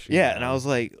crashing. Yeah, down. and I was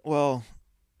like, well,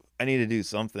 I need to do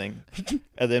something.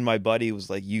 And then my buddy was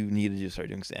like, you need to just start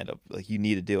doing stand up. Like you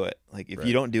need to do it. Like if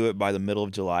you don't do it by the middle of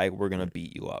July, we're gonna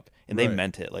beat you up. And they Right.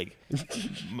 meant it. Like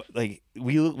like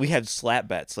we had slap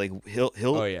bets. Like he'll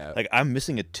Oh, yeah. like I'm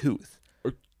missing a tooth.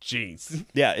 Jeez.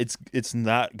 Yeah, it's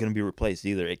not gonna be replaced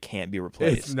either. It can't be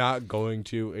replaced. It's not going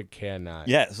to. It cannot.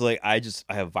 Yeah, so like I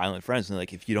have violent friends and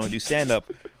like if you don't do stand up,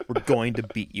 we're going to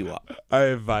beat you up. I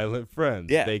have violent friends.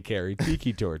 Yeah. They carry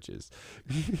tiki torches.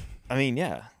 I mean,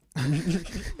 yeah.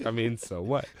 I mean, so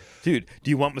what? Dude, do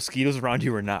you want mosquitoes around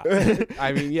you or not?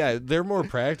 I mean, yeah, they're more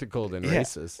practical than Yeah.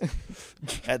 racist.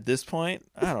 At this point,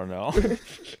 I don't know.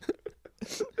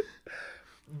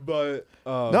 But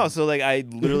No, so like I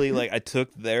literally like I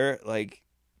took their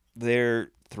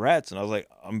threats and I was like,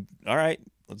 I'm all right,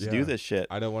 let's Yeah. do this shit.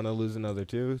 I don't want to lose another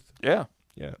tooth. Yeah.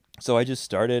 Yeah. So I just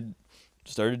started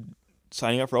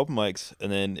signing up for open mics,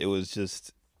 and then it was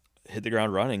just hit the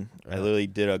ground running. I literally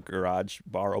did a garage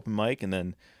bar open mic and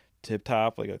then Tip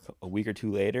Top like a week or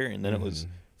two later, and then it was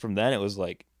from then it was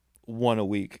like one a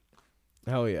week.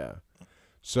 Hell yeah.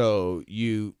 So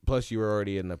you were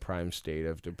already in the prime state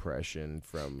of depression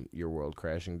from your world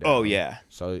crashing down. Oh yeah.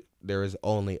 So there is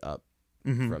only up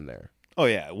from there. Oh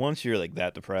yeah. Once you're like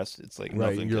that depressed, it's like Right.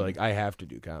 nothing. You're can- like, I have to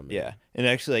do comedy. yeah. And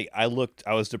actually, like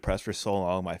I was depressed for so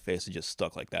long, my face is just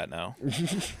stuck like that now.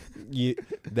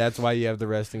 That's why you have the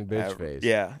resting bitch face.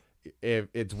 Yeah. If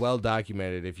it's well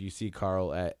documented, if you see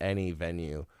Carl at any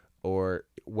venue or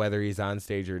whether he's on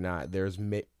stage or not, there's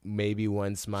maybe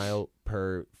one smile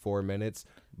per 4 minutes,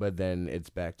 but then it's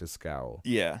back to scowl.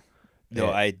 Yeah. No,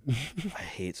 Yeah. I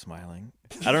hate smiling.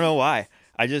 I don't know why.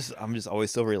 I'm just always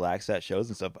so relaxed at shows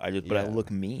and stuff. But I Yeah. look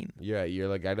mean. Yeah, you're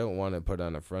like, I don't want to put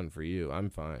on a front for you. I'm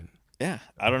fine. Yeah.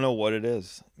 I don't know what it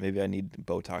is. Maybe I need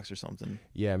Botox or something.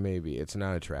 Yeah, maybe it's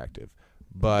not attractive,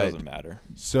 but Doesn't matter.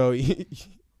 so,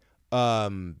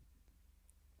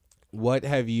 what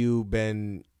have you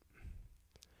been?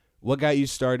 What got you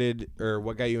started, or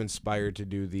what got you inspired to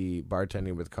do the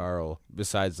bartending with Carl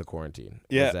besides the quarantine?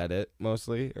 Yeah. Was that it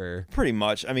mostly, or Pretty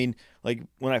much. I mean, like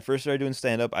when I first started doing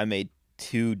stand up, I made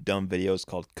 2 dumb videos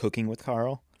called Cooking with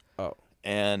Carl. oh,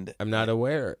 And I'm not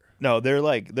aware. no,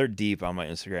 they're deep on my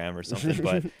Instagram or something.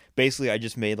 But basically, I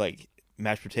just made like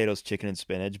mashed potatoes, chicken, and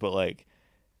spinach. But like,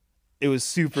 it was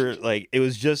super like it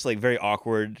was just like very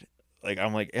awkward. Like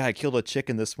I'm like, yeah, I killed a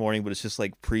chicken this morning, but it's just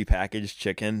like prepackaged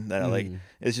chicken that I like.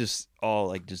 It's just all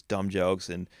like just dumb jokes,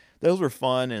 and those were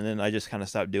fun. And then I just kind of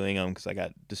stopped doing them because I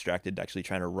got distracted actually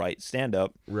trying to write stand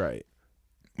up. Right.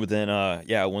 But then,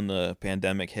 when the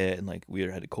pandemic hit and like we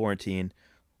had to quarantine,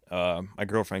 my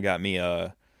girlfriend got me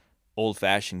a old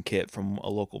fashioned kit from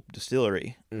a local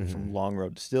distillery, from Long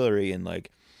Road Distillery, and like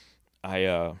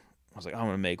I was like, I'm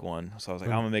gonna make one. So I was like,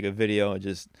 I'm gonna make a video and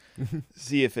just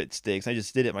see if it sticks. I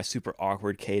just did it in my super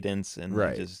awkward cadence and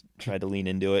Right. just tried to lean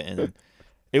into it, and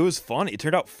it was funny. It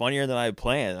turned out funnier than I had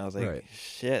planned. I was like, Right.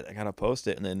 shit, I gotta post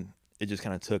it, and then it just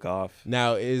kind of took off.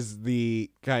 Now, is the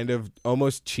kind of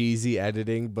almost cheesy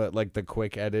editing, but like the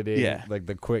quick editing, Yeah. like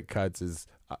the quick cuts, is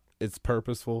it's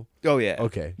purposeful? Oh yeah.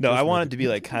 Okay. No, Just I make wanted to be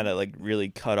like kind of like really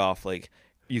cut off. Like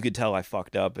you could tell I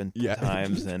fucked up in Yeah.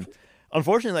 times, and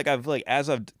Unfortunately,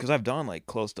 because I've done like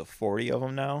close to 40 of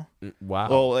them now. Wow.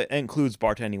 Well, it includes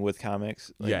bartending with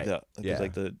comics. Yeah,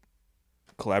 Like the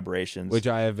collaborations, which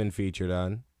I have been featured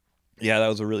on. yeah, that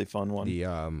was a really fun one. The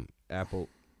apple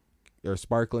or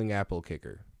sparkling apple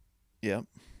kicker. Yeah.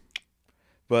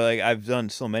 But like I've done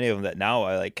so many of them that now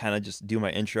I like kind of just do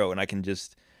my intro and I can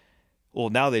just. Well,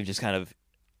 now they've just kind of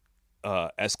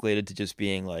escalated to just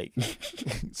being like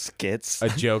skits. A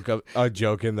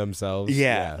joke in themselves.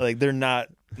 Yeah, like they're not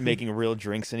making real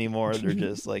drinks anymore. They're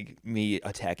just like me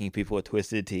attacking people with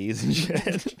twisted teas and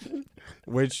shit.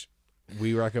 Which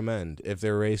we recommend. If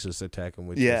they're racist, attack them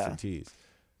with twisted teas.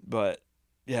 But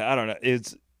yeah, I don't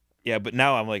know. But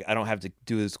now I'm like I don't have to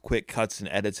do those quick cuts and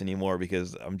edits anymore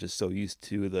because I'm just so used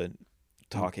to the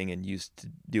talking and used to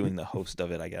doing the host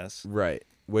of it, I guess. Right.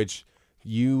 Which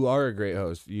you are a great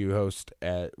host. You host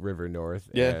at River North.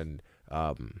 Yeah. And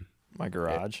My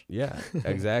garage. yeah,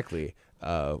 exactly.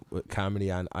 With Comedy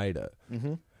on Ida,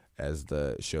 as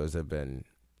the shows have been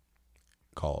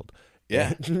called.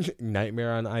 Yeah.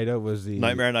 Nightmare on Ida was the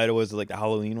Nightmare on Ida was like the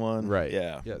Halloween one. Right.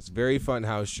 Yeah. Yes. Very fun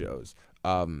house shows.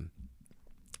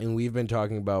 And we've been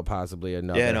talking about possibly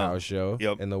another house show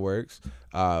in the works.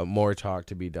 More talk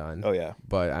to be done. Oh yeah.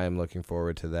 But I am looking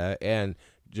forward to that. And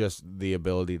just the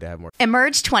ability to have more.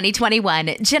 Emerge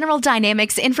 2021, General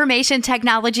Dynamics Information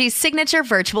Technology's signature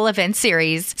virtual event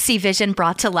series. See vision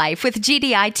brought to life with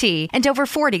GDIT and over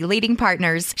 40 leading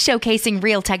partners, showcasing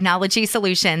real technology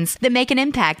solutions that make an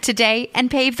impact today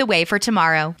and pave the way for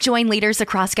tomorrow. Join leaders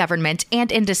across government and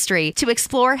industry to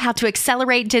explore how to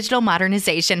accelerate digital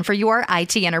modernization for your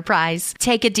IT enterprise.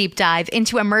 Take a deep dive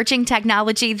into emerging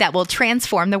technology that will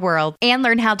transform the world and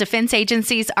learn how defense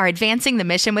agencies are advancing the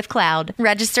mission with cloud.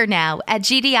 Register now at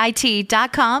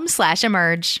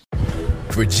gdit.com/emerge.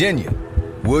 Virginia,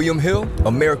 William Hill,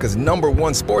 America's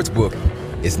 #1 sports book,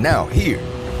 is now here.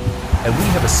 And we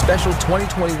have a special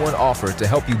 2021 offer to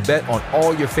help you bet on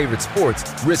all your favorite sports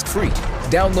risk-free.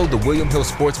 Download the William Hill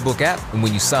Sportsbook app, and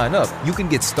when you sign up, you can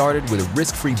get started with a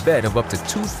risk-free bet of up to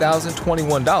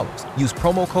 $2,021. Use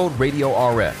promo code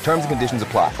RADIORF. Terms and conditions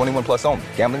apply. 21 plus only.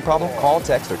 Gambling problem? Call,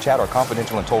 text, or chat our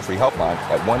confidential and toll-free helpline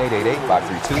at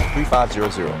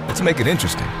 1-888-532-3500. Let's make it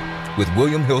interesting with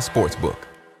William Hill Sportsbook.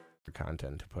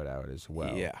 Content to put out as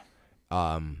well. Yeah.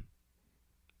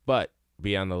 But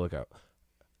be on the lookout.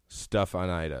 Stuff on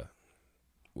Ida.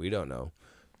 We don't know.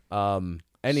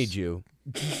 Any Jew.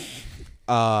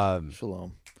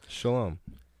 Shalom. Shalom.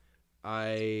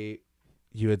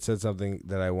 You had said something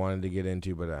that I wanted to get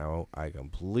into, but I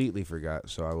completely forgot,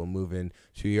 so I will move in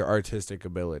to your artistic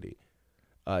ability.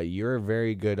 You're a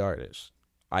very good artist.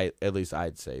 At least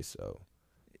I'd say so.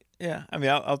 Yeah, I mean,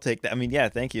 I'll take that. I mean, yeah,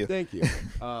 thank you. Thank you.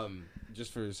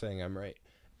 Just for saying I'm right.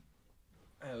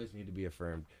 I always need to be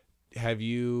affirmed. Have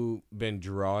you been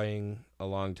drawing a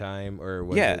long time, or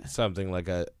was it something like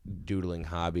a doodling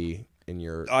hobby in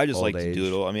your I just old like age? to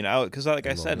doodle. I mean, because like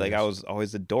I said, like I years? was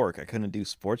always a dork. I couldn't do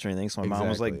sports or anything, so my mom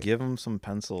was like, Exactly. "Give him some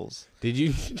pencils." Did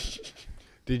you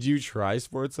try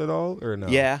sports at all, or no?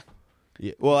 Yeah.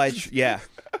 Yeah. Well, yeah.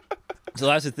 So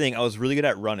that's the thing. I was really good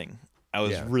at running.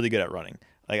 Yeah.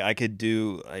 Like I could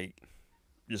do like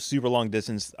just super long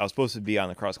distance. I was supposed to be on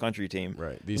the cross country team.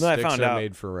 Right. These And then I sticks found are out-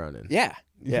 made for running. Yeah.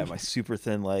 Yeah, my super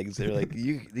thin legs. They're like,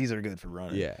 these are good for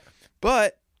running. Yeah.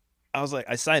 But I was like,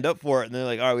 I signed up for it, and they're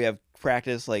like, all right, we have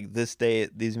practice like this day,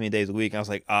 these many days a week. And I was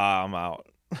like, I'm out.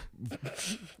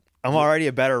 I'm already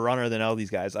a better runner than all these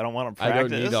guys. I don't want to I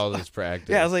practice. don't need all this practice.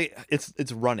 Yeah, I was like,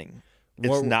 it's running.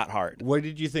 It's not hard. What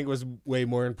did you think was way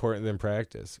more important than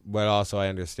practice? But also, I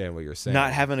understand what you're saying.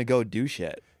 Not having to go do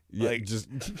shit. Yeah, Like just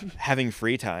having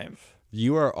free time.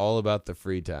 you are all about the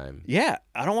free time. Yeah,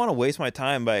 I don't want to waste my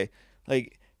time by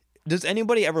like. Does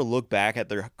anybody ever look back at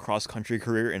their cross country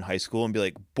career in high school and be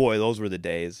like, "Boy, those were the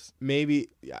days"? Maybe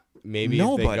if they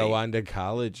Nobody. go on to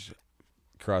college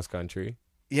cross country.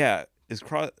 Yeah,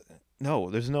 No,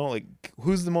 there's no like.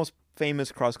 Who's the most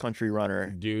famous cross country runner?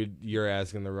 Dude, you're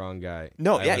asking the wrong guy.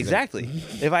 No, I yeah, was exactly.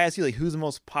 If I ask you like, who's the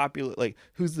most popular, like,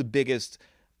 who's the biggest,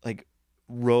 like,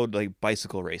 road like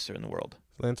bicycle racer in the world?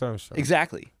 Lance Armstrong.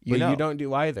 Exactly. But know. you don't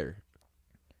do either.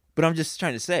 But I'm just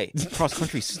trying to say, cross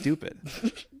country's stupid.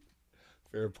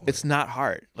 Fair point. It's not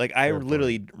hard. Like I Fair point.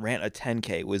 literally ran a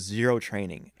 10K with zero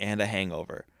training and a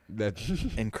hangover That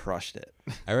and crushed it.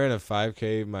 I ran a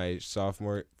 5K my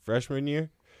freshman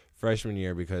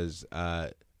year because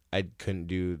I couldn't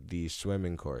do the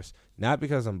swimming course. Not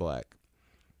because I'm black,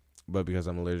 but because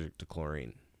I'm allergic to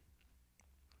chlorine.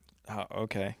 Oh,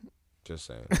 okay. Just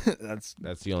saying. That's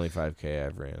That's the only 5K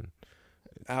I've ran.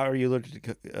 how are you allergic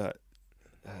to?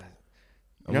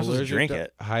 I'm You're not supposed to allergic drink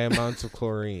it. high amounts of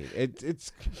chlorine.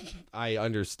 It's. I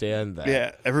understand that.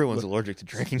 Yeah, everyone's allergic to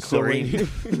drinking So when,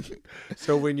 chlorine.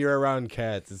 so when you're around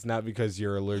cats, it's not because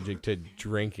you're allergic to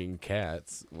drinking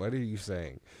cats. What are you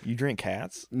saying? You drink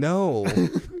cats? No.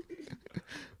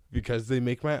 Because they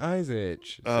make my eyes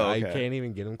itch. So Oh, I okay. can't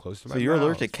even get them close to my So you're mouth.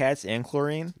 allergic to cats and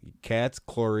chlorine? Cats,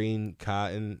 chlorine,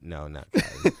 cotton. No, not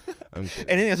cotton. I'm kidding.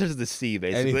 Anything that starts with the C,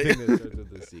 basically. Anything that starts with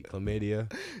the C.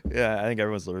 Chlamydia. Yeah, I think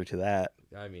everyone's allergic to that.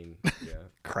 I mean, yeah.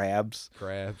 Crabs.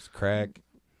 Crabs, crack.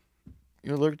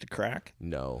 You're allergic to crack?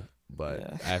 No, but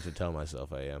Yeah. I have to tell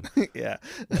myself I am. Yeah.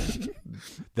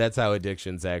 That's how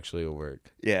addictions actually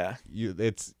work. Yeah.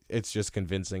 It's just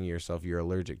convincing yourself you're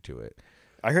allergic to it.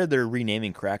 I heard they're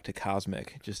renaming crack to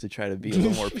Cosmic just to try to be a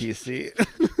little more PC.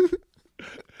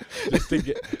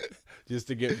 Just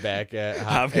to get back at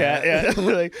Hopcat, yeah.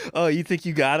 Like, oh, you think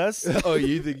you got us? Oh,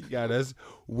 you think you got us?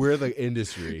 We're the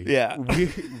industry. Yeah.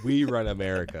 We run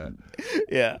America.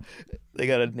 Yeah. They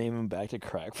got to name him back to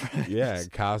crack. Yeah,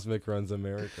 Cosmic runs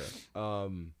America.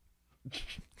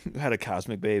 Had a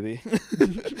cosmic baby.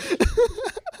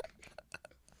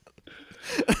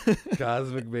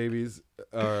 Cosmic babies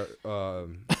are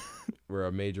were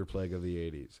a major plague of the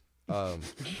 80s.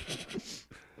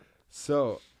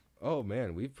 So, oh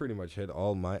man, we've pretty much hit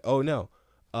all my. Oh no,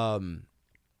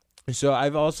 so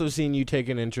I've also seen you take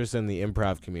an interest in the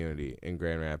improv community in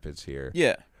Grand Rapids here.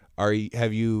 Yeah.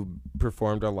 Have you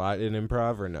performed a lot in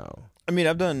improv or no? I mean,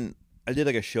 I did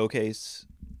like a showcase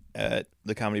at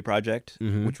the Comedy Project,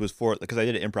 which was because I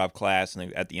did an improv class,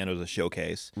 and at the end it was a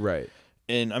showcase. Right.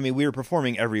 And I mean, we were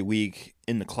performing every week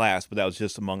in the class, but that was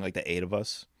just among like the 8 of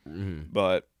us.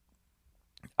 But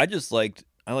I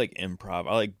like improv.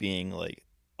 I like being like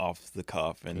off the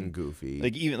cuff and goofy.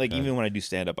 Even when I do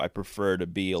stand up, I prefer to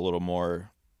be a little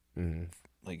more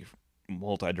like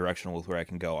multi-directional with where I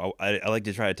can go. I like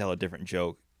to try to tell a different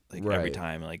joke every Right.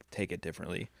 time and like take it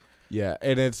differently. Yeah,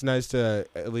 and it's nice to,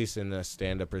 at least in a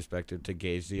stand-up perspective, to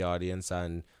gauge the audience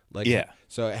on, like, Yeah.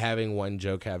 So having one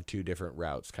joke have two different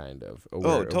routes, kind of, of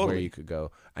where totally. you could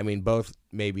go. I mean, both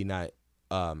maybe not,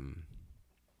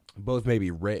 both may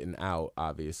be written out,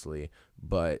 obviously,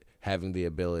 but having the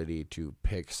ability to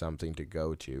pick something to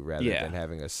go to rather Yeah. than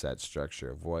having a set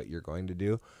structure of what you're going to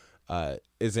do,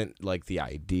 isn't like the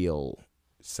ideal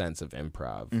sense of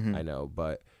improv. I know,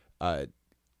 but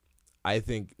I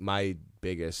think my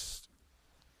biggest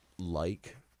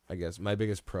my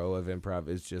biggest pro of improv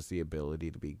is just the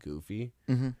ability to be goofy.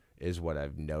 Is what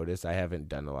I've noticed. I haven't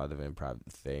done a lot of improv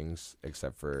things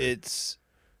except for It's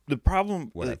the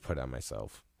problem. what I put on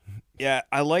myself. Yeah,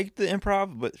 I liked the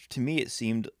improv, but to me it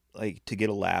seemed like to get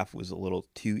a laugh was a little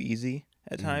too easy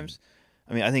at times.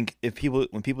 I mean, I think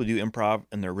when people do improv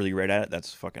and they're really great at it,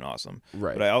 that's fucking awesome.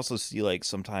 Right. But I also see like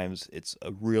sometimes it's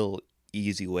a real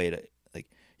easy way to like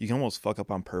you can almost fuck up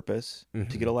on purpose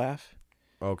to get a laugh,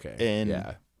 Okay. and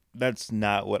yeah. that's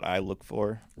not what I look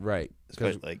for. Right.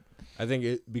 But like, I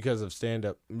think because of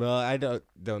stand-up. Well, I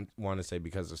don't want to say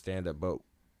because of stand-up, but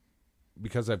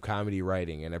because of comedy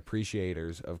writing and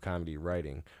appreciators of comedy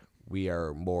writing, we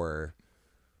are more,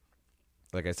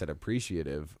 like I said,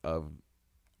 appreciative of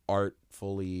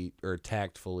artfully or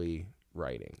tactfully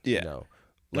writing. Yeah. You know?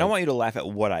 and I want you to laugh at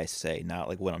what I say, not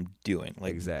like what I'm doing.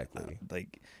 Like Exactly.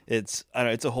 Like it's I don't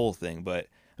know, it's a whole thing, but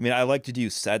I mean, I like to do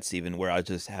sets even where I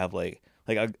just have like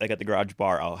at the Garage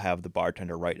Bar, I'll have the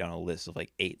bartender write down a list of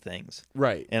like 8 things,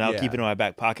 Right. and I'll yeah. keep it in my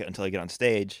back pocket until I get on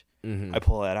stage. I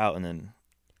pull that out, and then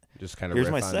Just kind of here's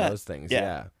riff my on set. those things. Yeah.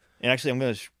 Yeah. And actually, I'm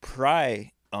gonna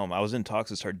try. I was in talks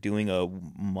to start doing a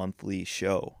monthly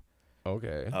show,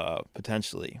 Okay.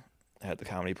 potentially at the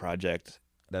Comedy Project.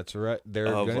 That's right. They're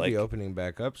of, going to be like- opening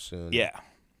back up soon. Yeah,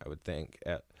 I would think.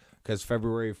 Because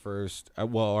February 1st,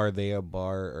 well, are they a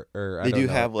bar? Or I they don't do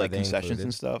know. have Are like they concessions included?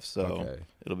 and stuff, so Okay.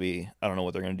 it'll be. I don't know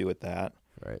what they're gonna do with that,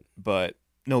 Right. but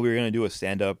no, we were gonna do a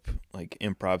stand-up, like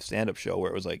improv stand-up show where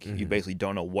it was like you basically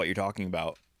don't know what you're talking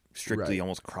about, strictly Mm-hmm. Right.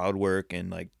 almost crowd work and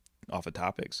like off of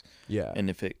topics. Yeah. And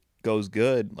if it goes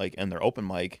good, like, and they're open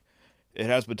mic, it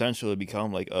has potential to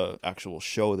become like a actual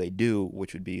show they do,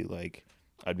 which would be like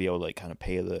I'd be able to like kind of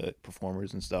pay the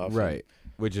performers and stuff. Right.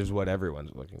 Which is what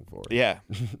everyone's looking for. Yeah.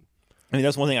 I mean,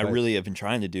 that's one thing I But- really have been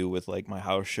trying to do with like my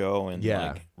house show and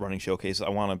Yeah. like running showcases. I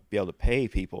want to be able to pay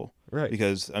people. Right.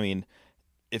 Because I mean,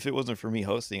 if it wasn't for me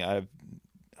hosting, I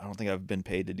don't think I've been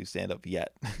paid to do stand up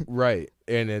yet. Right.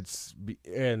 And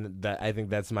I think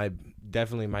that's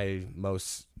definitely my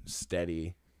most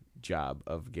steady job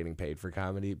of getting paid for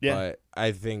comedy. Yeah. But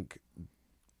I think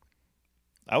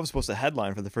I was supposed to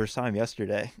headline for the first time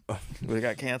yesterday, but it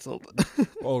got canceled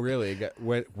oh really?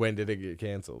 When did it get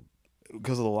canceled?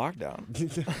 because of the lockdown.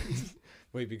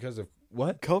 Wait, because of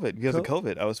what? COVID. Because of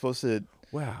COVID, I was supposed to.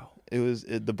 Wow.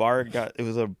 The bar got. It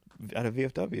was at a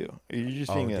VFW. You're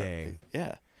just being dang.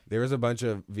 Yeah. There was a bunch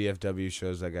of VFW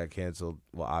shows that got canceled.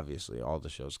 Well, obviously, all the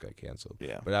shows got canceled.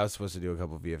 Yeah. But I was supposed to do a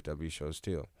couple of VFW shows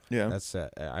too. Yeah. That's sad.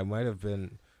 I might have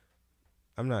been.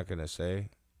 I'm not gonna say.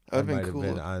 That would've might been cool.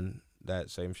 have been on that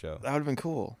same show. That would have been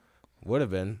cool. Would have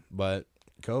been, but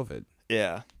COVID,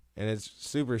 Yeah. and it's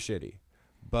super shitty.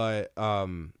 But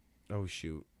oh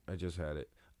shoot, I just had it.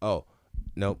 Oh,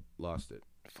 nope, lost it.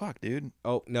 Fuck, dude.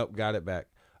 Oh, nope, got it back.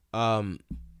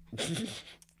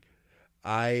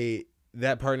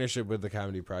 That partnership with the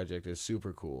Comedy Project is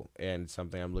super cool and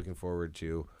something I'm looking forward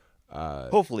to.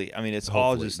 Hopefully, I mean, it's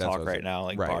all Hopefully, just that's talk what right it's- now,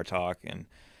 like right. bar talk,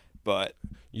 but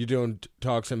You doing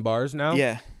talks in bars now?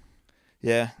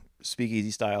 yeah,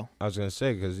 speakeasy style. I was gonna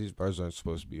say because these bars aren't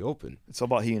supposed to be open. It's all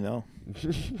about who you know.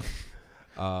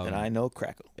 And I know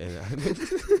Crackle.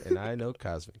 And I know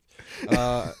Cosmic.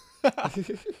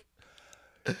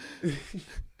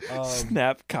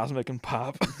 Snap, Cosmic, and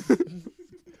Pop.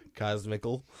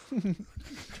 Cosmical.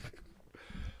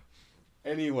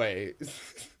 Anyway,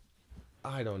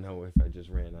 I don't know if I just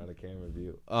ran out of camera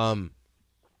view.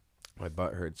 My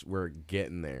butt hurts. We're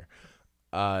getting there.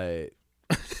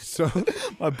 So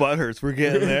My butt hurts. We're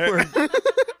getting there.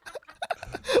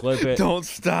 Clip it. Don't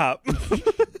stop.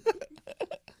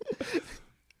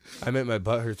 I meant my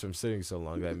butt hurts from sitting so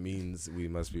long. That means we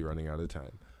must be running out of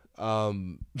time.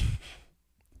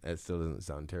 That still doesn't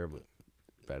sound terribly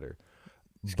better.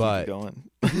 Just but keep going.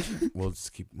 we'll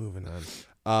just keep moving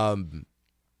on.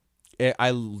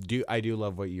 I do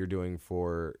love what you're doing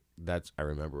for. I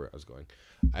remember where I was going.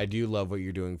 I do love what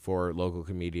you're doing for local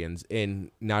comedians in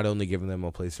not only giving them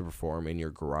a place to perform in your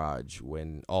garage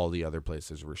when all the other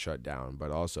places were shut down,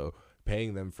 but also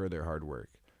paying them for their hard work.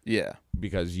 Yeah.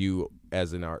 Because you,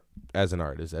 as an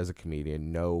artist, as a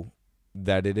comedian, know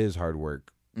that it is hard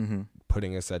work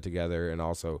putting a set together, and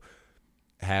also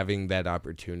having that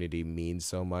opportunity means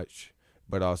so much.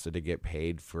 But also to get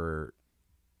paid for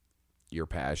your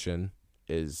passion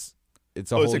it's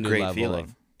a whole new great level feeling.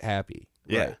 of happy.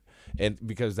 Yeah. Right? And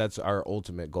because that's our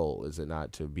ultimate goal, is it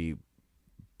not, to be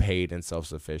paid and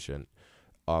self-sufficient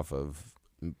off of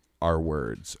our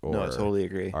words or No, I totally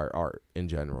agree. our art in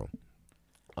general.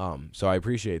 So I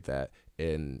appreciate that,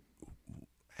 in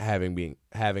having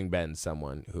been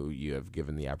someone who you have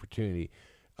given the opportunity,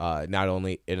 not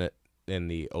only in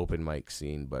the open mic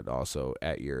scene, but also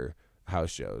at your house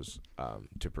shows,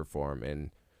 to perform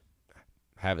and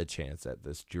have a chance at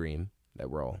this dream that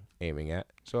we're all aiming at.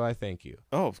 So I thank you.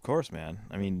 Oh, of course, man.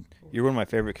 I mean, you're one of my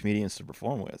favorite comedians to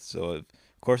perform with, so of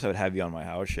course I would have you on my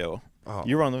house show. Oh.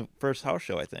 You were on the first house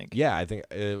show, I think. Yeah, I think,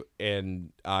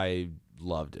 and I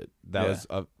loved it. That Yeah. was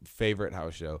a favorite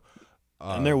house show.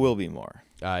 And there will be more.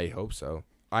 I hope so.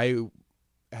 I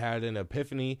had an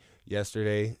epiphany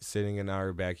yesterday, sitting in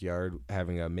our backyard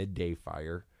having a midday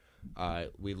fire.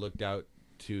 We looked out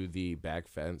to the back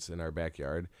fence in our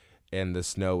backyard, and the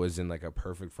snow was in like a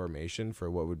perfect formation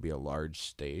for what would be a large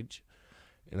stage.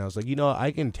 And I was like,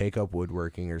 I can take up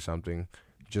woodworking or something,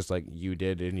 just like you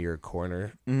did in your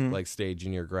corner, like stage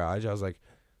in your garage. I was like,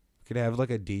 I could have like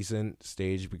a decent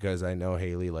stage, because I know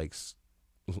Haley likes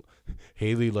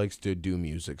to do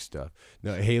music stuff.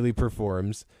 No, Haley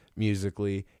performs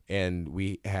musically, and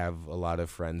we have a lot of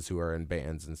friends who are in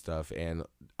bands and stuff, and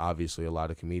obviously a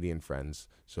lot of comedian friends.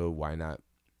 So why not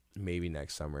maybe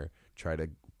next summer try to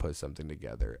put something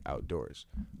together outdoors?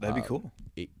 That'd be cool.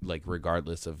 Like,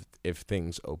 regardless of if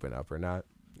things open up or not,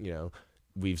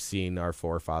 we've seen our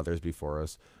forefathers before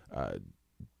us,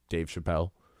 Dave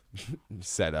Chappelle,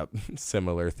 set up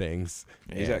similar things.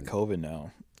 He's got And- COVID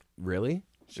now. Really?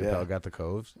 Chappelle got the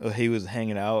coves? He was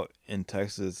hanging out in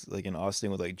Texas, like in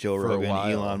Austin, with like Joe For a Rogan,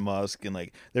 while. Elon Musk, and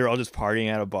like they were all just partying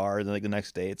at a bar. And like the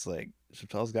next day, it's like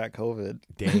Chappelle's got COVID.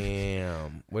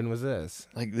 Damn. When was this?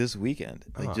 Like this weekend,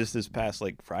 like just this past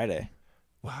like Friday.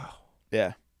 Wow.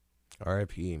 Yeah,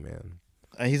 R.I.P., man.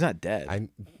 He's not dead.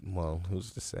 Well,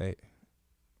 who's to say?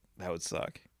 That would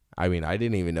suck. I mean, I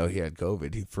didn't even know he had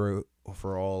COVID.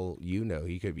 For all you know,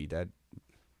 he could be dead.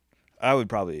 I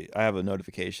have a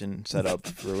notification set up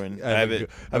for when I have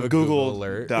a Google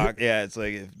alert. Doc. Yeah, it's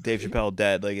like if Dave Chappelle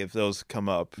dead, like if those come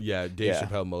up. Yeah, Dave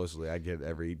Chappelle mostly. I get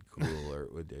every Google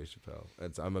alert with Dave Chappelle.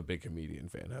 I'm a big comedian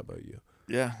fan. How about you?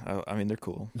 Yeah, I mean they're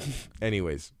cool.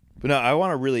 Anyways. But no, I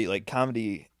want to really like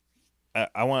comedy.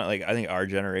 I want like I think our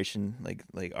generation, like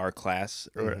our class,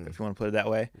 or if you want to put it that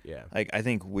way. Yeah. Like I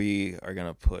think we are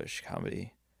gonna push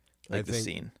comedy, like the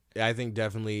scene. I think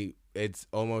definitely it's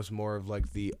almost more of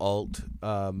like the alt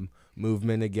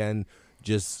movement again.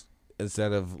 Just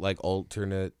instead of like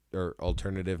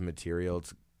alternative material,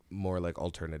 it's more like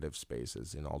alternative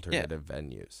spaces and alternative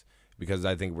venues, because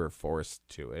I think we're forced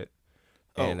to it.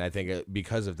 And I think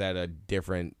because of that, a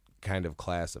different kind of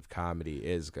class of comedy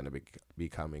is going to be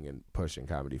coming and pushing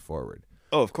comedy forward.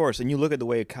 Oh, of course. And you look at the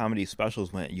way comedy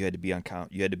specials went. You had to be on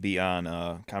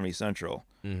Comedy Central.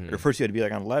 Or first you had to be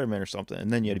like on Letterman or something,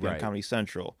 and then you had to be on Comedy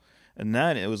Central. And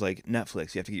then it was like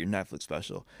Netflix. You have to get your Netflix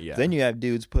special. Yeah. Then you have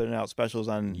dudes putting out specials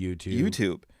on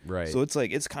YouTube. Right. So it's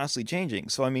like it's constantly changing.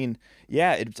 So I mean,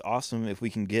 yeah, it's awesome if we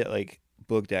can get like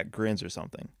booked at Grins or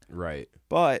something. Right.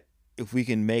 But if we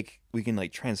can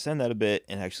like transcend that a bit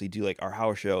and actually do like our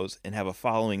house shows and have a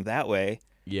following that way.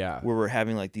 Yeah. Where we're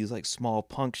having like these like small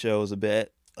punk shows a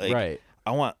bit. Like, right.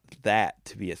 I want that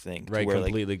to be a thing. Right. Where,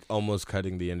 completely like, almost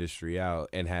cutting the industry out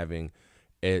and having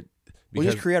it. We'll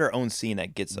just create our own scene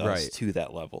that gets us to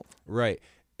that level. Right.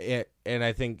 And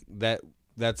I think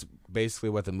that's basically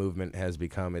what the movement has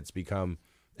become. It's become,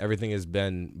 everything has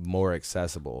been more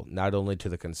accessible, not only to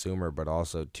the consumer, but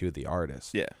also to the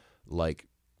artist. Yeah. Like,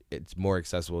 it's more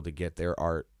accessible to get their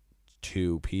art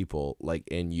to people, like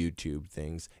in YouTube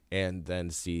things, and then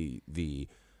see the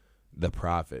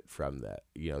profit from that,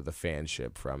 you know, the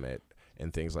fanship from it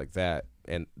and things like that,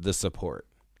 and the support,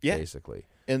 basically.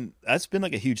 And that's been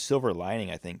like a huge silver lining,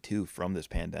 I think, too, from this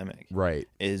pandemic. Right.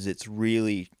 Is it's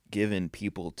really given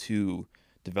people to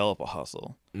develop a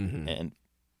hustle and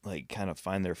like kind of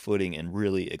find their footing and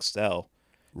really excel.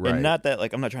 Right. And not that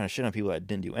like I'm not trying to shit on people that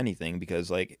didn't do anything,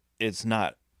 because like it's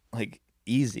not like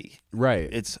easy. Right.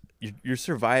 It's you're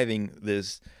surviving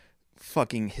this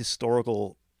fucking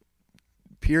historical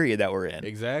period that we're in.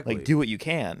 Exactly. Like, do what you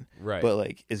can. Right. But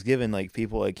like it's given like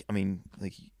people like, I mean,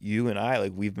 like you and I,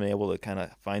 like we've been able to kind of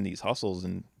find these hustles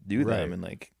and do them and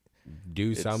like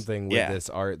do something with this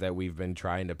art that we've been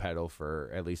trying to peddle for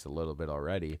at least a little bit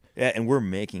already. Yeah, and we're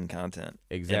making content.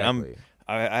 Exactly. And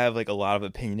I have like a lot of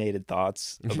opinionated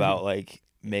thoughts about like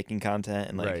making content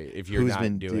and like if you're who's not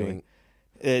been doing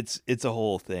it's a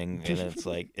whole thing, and it's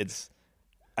like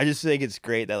I just think it's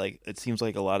great that like it seems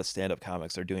like a lot of stand-up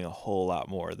comics are doing a whole lot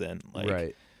more than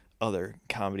like other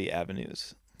comedy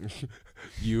avenues.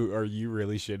 Are you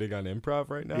really shitting on improv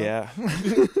right now? Yeah.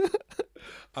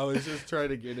 I was just trying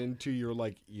to get into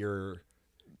your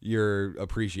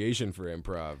appreciation for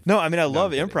improv. No, I mean I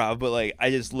love improv, but like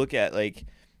I just look at like,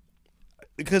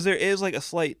 because there is like a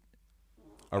slight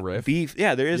riff beef.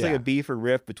 Yeah, there is like a beef or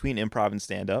riff between improv and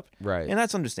stand-up. Right. And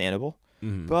that's understandable.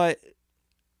 But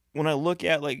when I look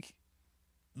at like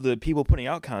the people putting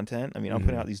out content, I mean, I'm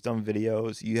putting out these dumb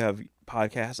videos. You have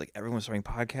podcasts, like everyone's starting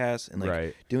podcasts and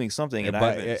like doing something. And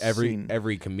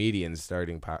every comedian's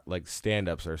starting like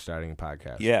stand-ups are starting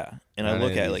podcasts. Yeah, and I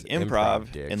look at like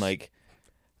improv and like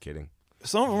kidding.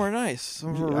 Some of them are nice.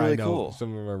 Some of them are really cool. Some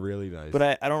of them are really nice.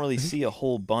 But I don't really see a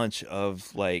whole bunch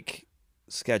of like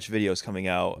sketch videos coming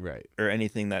out, or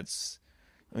anything that's.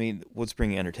 I mean, what's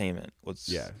bringing entertainment?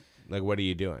 Like what are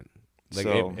you doing? Like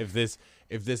so, if this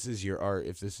is your art,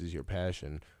 if this is your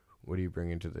passion, what are you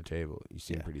bringing to the table? You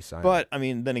seem pretty silent. But I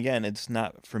mean, then again, it's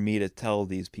not for me to tell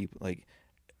these people like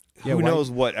who knows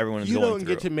what everyone is going through. You don't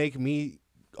get to make me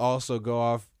also go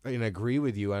off and agree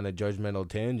with you on a judgmental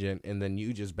tangent, and then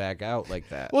you just back out like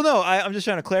that. Well, no, I'm just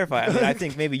trying to clarify. I mean, I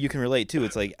think maybe you can relate too.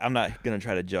 It's like I'm not going to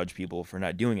try to judge people for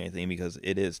not doing anything, because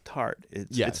it is hard.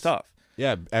 It's tough.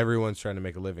 Yeah, everyone's trying to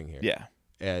make a living here. Yeah.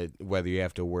 Whether you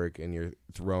have to work and you're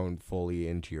thrown fully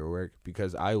into your work,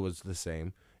 because I was the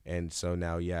same, and so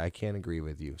now I can't agree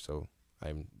with you, so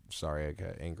I'm sorry I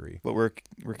got angry. But we're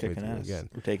kicking ass again.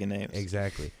 We're taking names.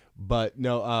 Exactly. But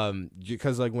no,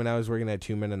 because like when I was working at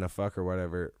 2 Men and a Fuck or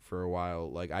whatever for a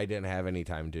while, like I didn't have any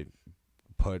time to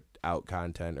put out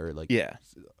content or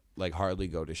like hardly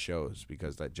go to shows,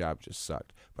 because that job just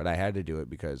sucked. But I had to do it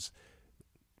because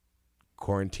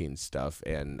quarantine stuff,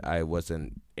 and I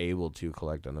wasn't able to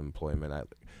collect unemployment,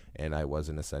 and I was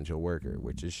an essential worker,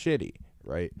 which is shitty,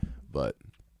 right? But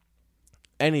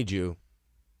any Jew,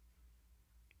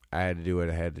 I had to do what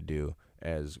I had to do,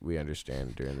 as we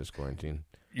understand during this quarantine.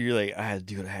 You're like, I had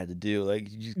to do what I had to do. Like,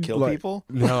 did you kill people?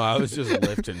 No, I was just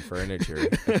lifting furniture.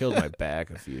 I killed my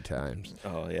back a few times.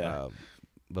 Oh yeah.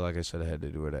 But like I said, I had to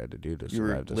do what I had to do to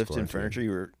survive this quarantine. You were lifting furniture?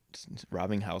 You were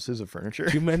robbing houses of furniture?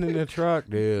 2 men in a truck,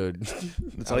 dude.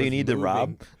 That's all you need to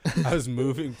rob? I was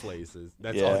moving places.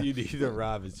 That's all you need to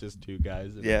rob is just 2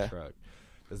 guys in a truck.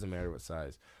 Doesn't matter what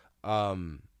size.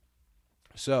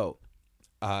 So,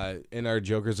 in our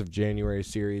Jokers of January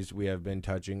series, we have been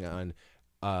touching on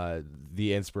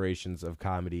the inspirations of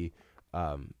comedy,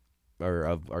 or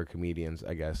of our comedians,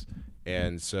 I guess.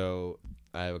 And so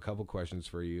I have a couple questions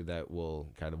for you that will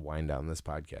kind of wind down this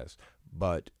podcast.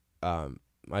 But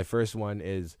my first one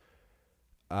is,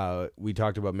 we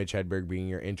talked about Mitch Hedberg being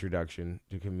your introduction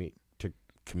to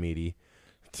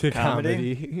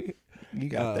comedy. You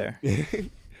got there.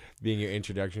 Being your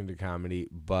introduction to comedy,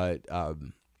 but I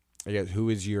guess who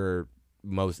is your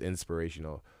most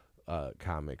inspirational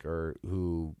comic, or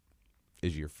who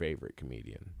is your favorite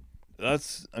comedian?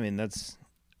 That's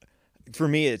for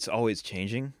me. It's always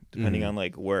changing depending on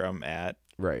like where I'm at.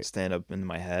 Right. Stand up in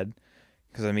my head,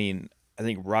 because I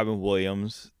think Robin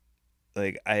Williams,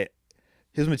 like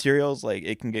his materials, like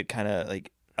it can get kind of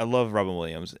like, I love Robin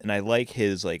Williams, and I like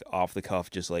his like off the cuff,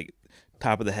 just like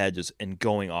top of the head, just and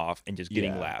going off and just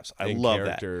getting laughs. I love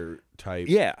character that type.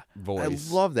 Yeah,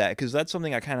 voice. I love that, because that's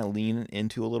something I kind of lean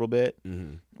into a little bit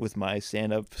with my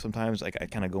stand up. Sometimes like I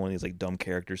kind of go in these like dumb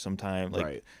characters. Sometimes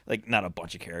like not a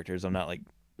bunch of characters. I'm not like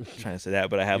trying to say that,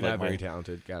 but I have You're like not very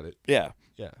talented. Got it. Yeah.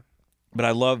 But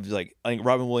I love like I think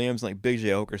Robin Williams, like Big J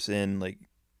Okerson, like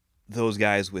those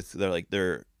guys with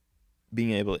their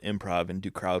being able to improv and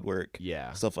do crowd work,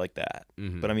 stuff like that.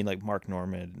 But I mean, like Mark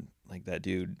Norman, like that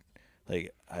dude,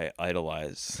 like I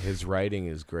idolize. His writing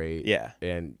is great. Yeah,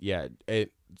 and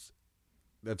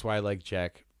that's why I like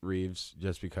Jack Reeves,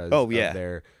 just because of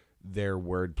their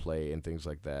wordplay and things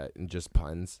like that, and just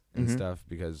puns and stuff.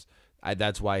 Because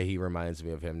that's why he reminds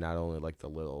me of him. Not only like the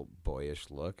little boyish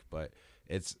look, but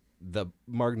it's the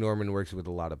Mark Norman works with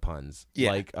a lot of puns.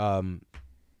 Yeah, like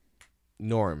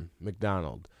Norm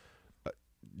Macdonald.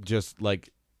 Just like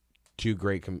two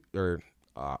great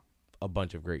a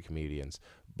bunch of great comedians,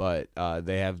 but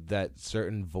they have that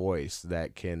certain voice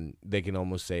that they can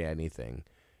almost say anything,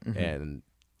 and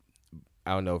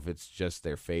I don't know if it's just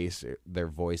their face, their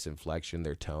voice inflection,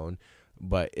 their tone,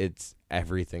 but it's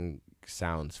everything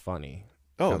sounds funny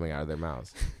coming out of their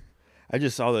mouths. I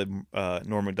just saw the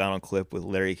Norm Macdonald clip with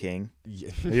Larry King.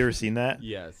 Have you ever seen that?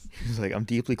 Yes. He's like, I'm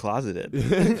deeply closeted.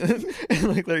 And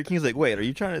like Larry King's like, wait, are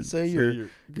you trying to say you're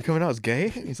coming out as gay?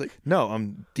 And he's like, no,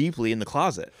 I'm deeply in the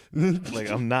closet. Like,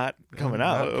 I'm not coming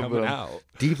out. I'm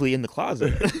deeply in the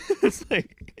closet. It's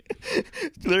like,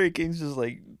 Larry King's just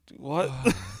like, what?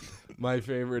 My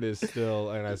favorite is still,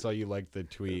 and I saw you like the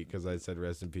tweet because I said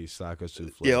rest in peace, Saka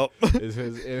Souffle. Yep. Is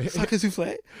his Saka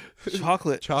Souffle?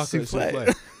 Chocolate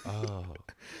souffle.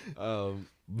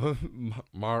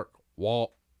 Mark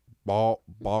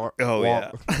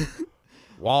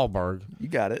Wahlberg. You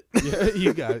got it. Yeah,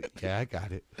 you got it. Yeah, I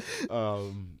got it.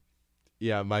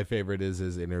 Yeah, my favorite is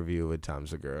his interview with Tom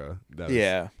Segura. That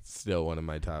was still one of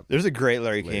my top. There's a great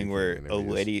Larry King where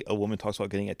a woman talks about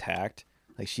getting attacked.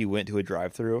 Like she went to a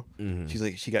drive-through. She's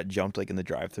like, she got jumped like in the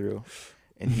drive-through,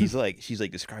 and she's like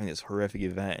describing this horrific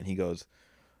event, and he goes,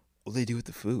 "What do they do with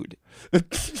the food?"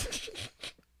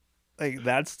 Like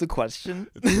that's the question.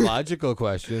 It's a logical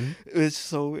question. It's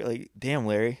so like, damn,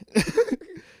 Larry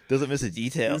doesn't miss a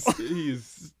detail.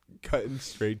 He's cutting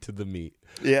straight to the meat.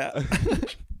 Yeah.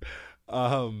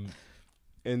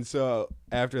 And so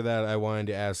after that, I wanted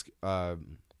to ask. I've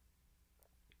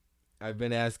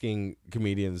been asking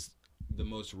comedians the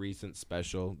most recent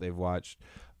special they've watched,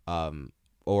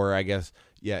 or I guess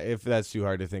if that's too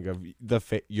hard to think of,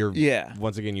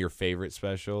 once again your favorite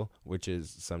special, which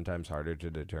is sometimes harder to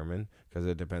determine because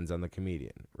it depends on the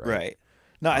comedian, right?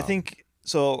 No, I think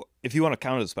so. If you want to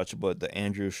count it as a special, but the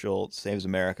Andrew Schultz Saves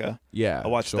America, I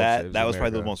watched Schultz that. That was America.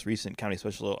 probably the most recent comedy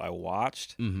special I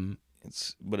watched.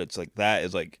 It's like that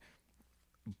is like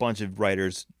a bunch of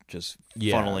writers just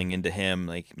funneling into him,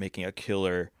 like making a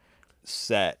killer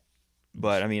set.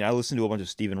 But I mean, I listened to a bunch of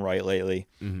Stephen Wright lately,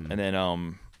 and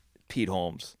then Pete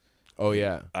Holmes. Oh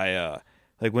yeah, I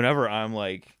like whenever I'm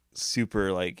like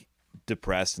super like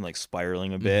depressed and like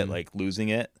spiraling a bit, like losing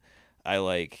it,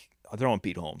 I'll throw on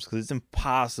Pete Holmes because it's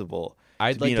impossible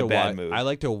to be in a bad mood. I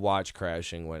like to watch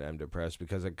Crashing when I'm depressed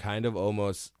because it kind of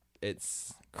almost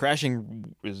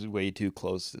Crashing is way too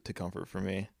close to comfort for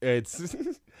me. It's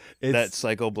that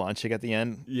psycho blonde chick at the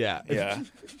end. Yeah.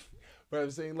 But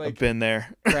I'm saying, like, I've been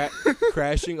there.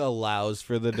 Crashing allows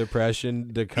for the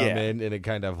depression to come in, and it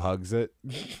kind of hugs it,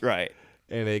 right?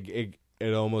 And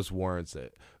it almost warrants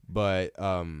it. But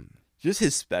just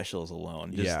his specials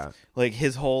alone, like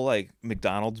his whole like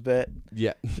McDonald's bit,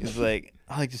 he's like,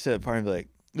 I like to sit at a party and be like,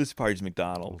 this party's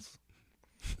McDonald's.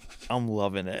 I'm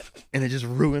loving it, and it just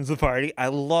ruins the party. I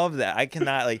love that. I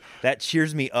cannot that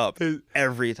cheers me up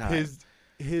every time.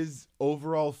 His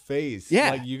overall face,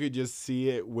 like you could just see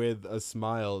it with a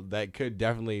smile that could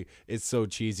definitely, it's so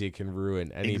cheesy it can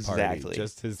ruin any party.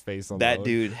 Just his face on that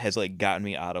dude has like gotten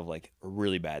me out of like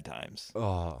really bad times.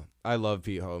 Oh, I love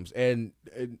Pete Holmes, and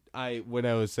when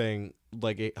I was saying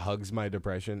like it hugs my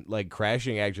depression, like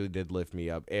Crashing actually did lift me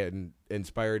up and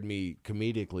inspired me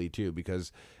comedically too,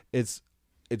 because it's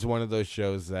one of those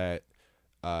shows that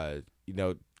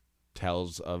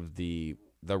tells of the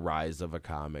rise of a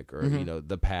comic, or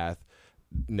the path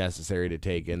necessary to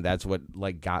take, and that's what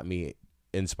like got me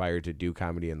inspired to do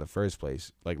comedy in the first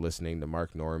place, like listening to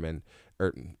Mark Maron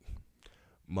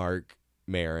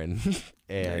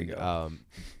and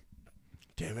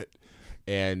damn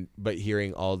it, but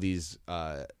hearing all these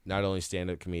not only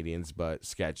stand-up comedians but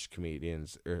sketch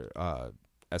comedians or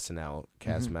SNL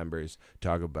cast members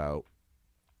talk about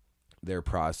their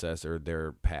process or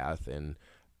their path and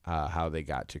how they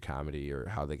got to comedy or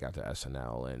how they got to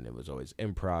SNL, and it was always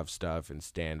improv stuff and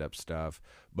stand-up stuff,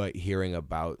 but hearing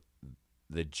about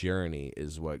the journey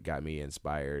is what got me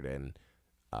inspired and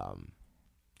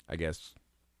I guess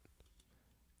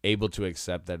able to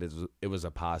accept that it was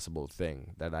a possible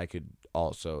thing that I could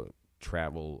also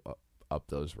travel up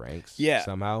those ranks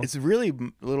somehow. It's really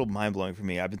a little mind-blowing for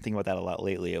me. I've been thinking about that a lot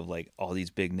lately, of like all these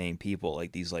big name people,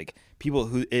 like these like people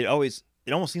who it almost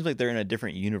seems like they're in a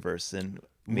different universe than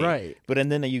me. Right. But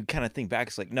and then you kind of think back,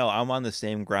 it's like, no, I'm on the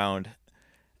same ground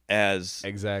as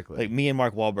exactly, like me and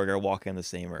Mark Wahlberg are walking the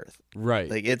same earth. Right.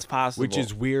 Like it's possible. Which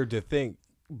is weird to think.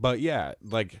 But yeah,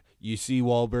 like you see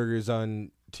Wahlburgers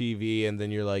on TV and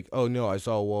then you're like, oh no, I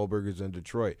saw Wahlburgers in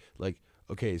Detroit. Like,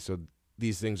 okay, so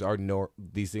these things are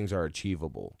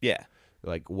achievable. Yeah.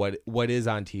 Like what is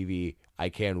on TV I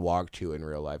can walk to in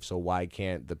real life. So why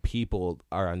can't the people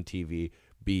are on TV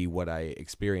be what I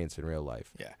experience in real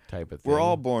life? Yeah. Type of thing. We're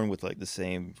all born with like the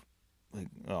same, like,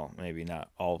 well, maybe not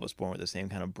all of us born with the same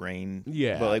kind of brain.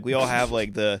 Yeah. But like we all have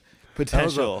like the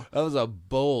potential. That was a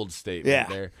bold statement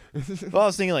there. Well, I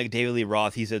was thinking like David Lee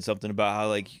Roth, he said something about how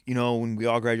like, when we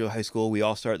all graduate high school, we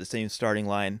all start at the same starting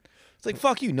line. It's like,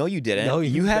 fuck you. No, you didn't. No,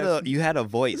 you had a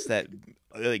voice that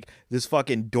like this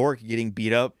fucking dork getting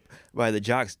beat up by the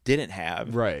jocks didn't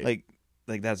have. Right.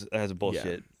 Like that's a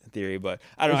bullshit theory, but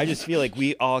I don't know. I just feel like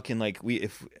we all can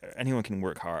if anyone can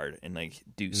work hard and like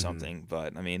do something,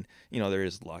 but I mean, there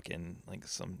is luck and like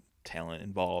some talent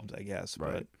involved, I guess.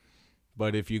 Right.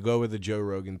 But if you go with the Joe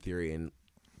Rogan theory and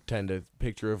tend to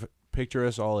picture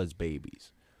us all as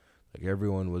babies, like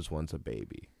everyone was once a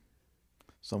baby.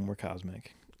 Some were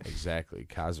cosmic. Exactly,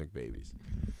 cosmic babies.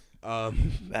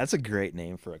 That's a great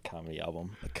name for a comedy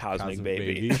album. A Cosmic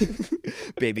Baby.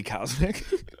 Baby Cosmic.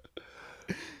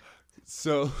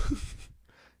 So,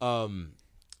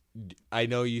 I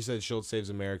know you said Schultz Saves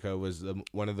America was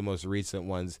one of the most recent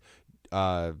ones.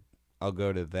 I'll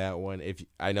go to that one.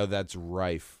 I know that's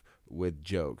rife with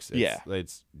jokes.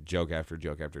 It's joke after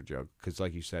joke after joke. Because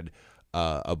like you said,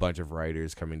 a bunch of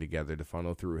writers coming together to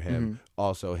funnel through him.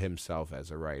 Also himself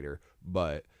as a writer.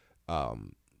 But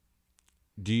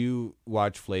do you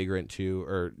watch Flagrant 2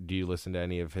 or do you listen to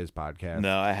any of his podcasts?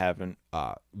 No, I haven't.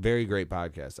 Very great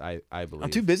podcast, I believe. I'm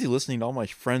too busy listening to all my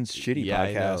friends' shitty podcasts.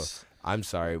 I know. I'm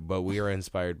sorry, but we are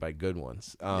inspired by good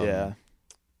ones. Yeah.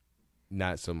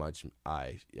 Not so much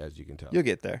as you can tell. You'll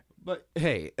get there. But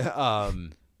hey,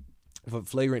 but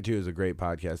Flagrant 2 is a great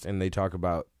podcast, and they talk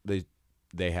about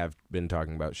they have been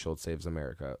talking about Schultz Saves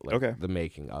America, like the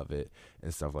making of it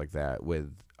and stuff like that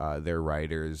with their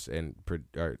writers and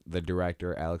the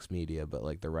director Alex Media, but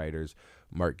like the writers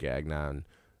Mark Gagnon.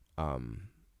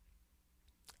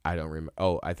 I don't remember.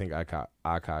 Oh, I think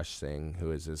Akash Singh,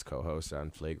 who is his co-host on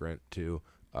Flagrant 2,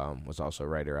 was also a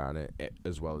writer on it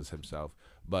as well as himself.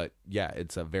 But yeah,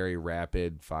 it's a very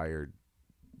rapid fired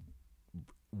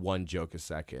one joke a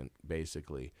second,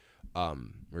 basically.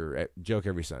 Or joke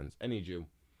every sentence. I need you.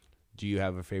 Do you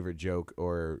have a favorite joke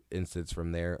or instance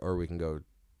from there, or we can go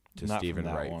to Stephen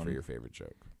Wright for your favorite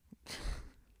joke?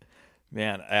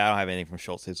 Man, I don't have anything from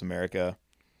Schultz Saves America.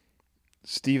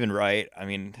 Stephen Wright, I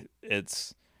mean,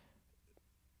 it's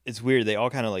weird. They all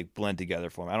kind of like blend together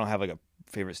for me. I don't have like a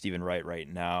favorite Stephen Wright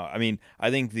right now. I mean,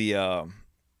 I think the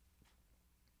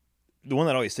one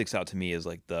that always sticks out to me is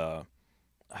like the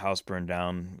house burned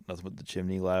down, nothing but the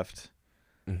chimney left.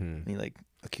 And he like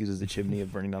accuses the chimney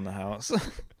of burning down the house.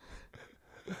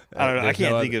 I don't know. I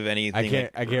can't think of anything.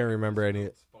 I can't remember any.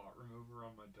 Spot remover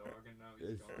on my dog, and now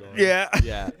he's gone.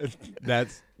 Yeah.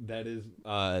 that is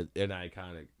an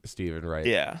iconic Stephen Wright.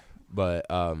 Yeah. But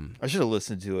I should have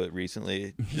listened to it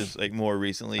recently, just like more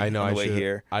recently. I know. On the way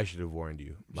here, I should have warned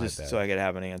you. just so I could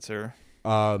have an answer.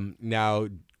 Now,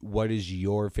 what is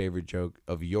your favorite joke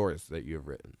of yours that you have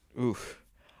written? Oof.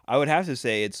 I would have to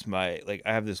say it's I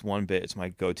have this one bit, it's my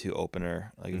go-to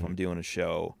opener. Like if I'm doing a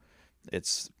show,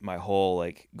 it's my whole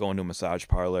like going to a massage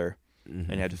parlor and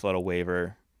you have to fill out a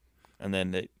waiver. And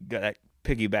then that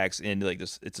piggybacks into like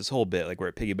this, it's this whole bit like where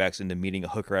it piggybacks into meeting a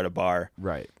hooker at a bar.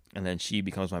 Right. And then she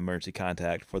becomes my emergency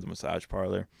contact for the massage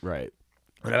parlor. Right.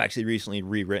 But I've actually recently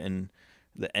rewritten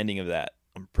the ending of that.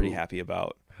 I'm pretty happy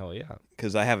about. Hell yeah.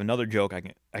 Because I have another joke I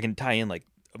can tie in like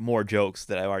more jokes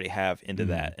that I already have into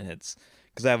that, and it's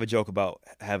because I have a joke about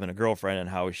having a girlfriend and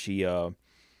how she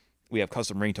we have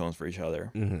custom ringtones for each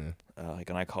other. Like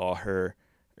when I call her,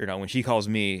 or no, when she calls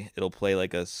me, it'll play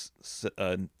like a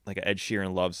like an Ed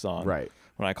Sheeran love song. Right.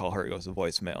 When I call her, it goes to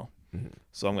voicemail.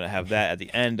 So I'm gonna have that at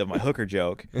the end of my hooker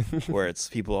joke, where it's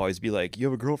people always be like, "You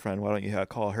have a girlfriend? Why don't you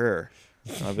call her?"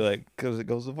 And I'll be like, "Because it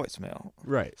goes to voicemail."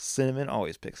 Right. Cinnamon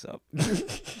always picks up.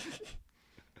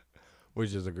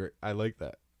 Which is a great. I like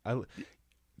that.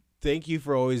 Thank you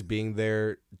for always being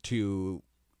there to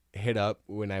hit up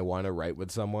when I want to write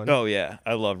with someone. Oh yeah,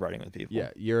 I love writing with people.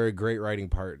 Yeah, you're a great writing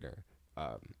partner.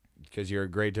 Because you're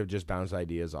great to just bounce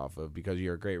ideas off of. Because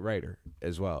you're a great writer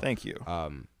as well. Thank you.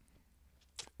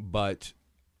 But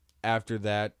after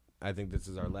that, I think this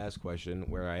is our last question,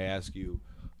 where I ask you,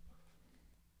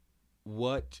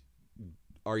 what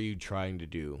are you trying to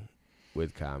do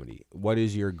with comedy? What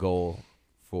is your goal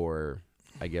for,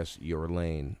 I guess, your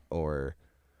lane, or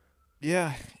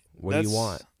yeah, what do you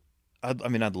want? I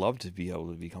mean, I'd love to be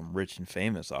able to become rich and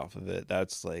famous off of it.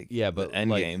 That's like but the end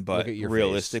like, game. But look at your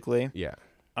realistically, face. Yeah,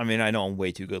 I mean, I know I'm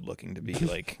way too good looking to be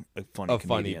like a funny funny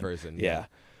comedian. person. Yeah.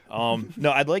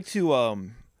 No, I'd like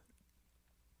to.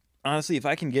 Honestly, if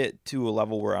I can get to a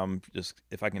level where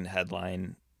if I can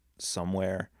headline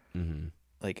somewhere,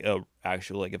 like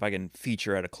if I can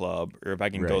feature at a club, or if I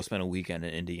can go spend a weekend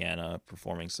in Indiana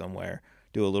performing somewhere,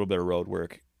 do a little bit of road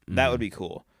work, that would be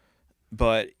cool.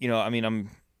 But I mean,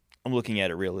 I'm looking at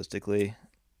it realistically.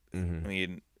 I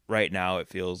mean, right now it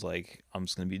feels like I'm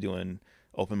just gonna be doing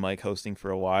open mic hosting for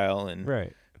a while,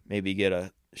 and maybe get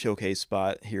a showcase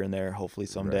spot here and there, hopefully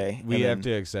someday. We have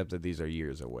to accept that these are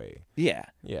years away. Yeah.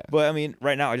 But I mean,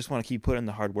 right now I just want to keep putting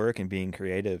the hard work and being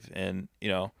creative, and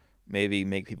maybe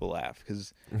make people laugh,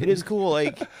 because it is cool.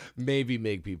 Like maybe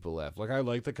make people laugh. Like, I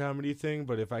like the comedy thing,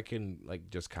 but if I can like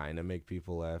just kind of make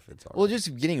people laugh, it's all well,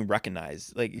 just getting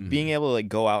recognized, like being able to like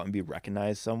go out and be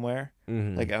recognized somewhere.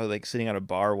 Like I was like sitting at a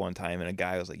bar one time, and a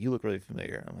guy was like, "You look really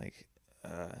familiar." I'm like,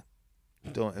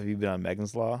 have you been on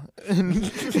Megan's Law? And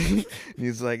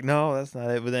he's like, "No, that's not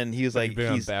it." But then he was like,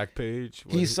 on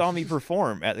Backpage. He saw me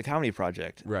perform at the Comedy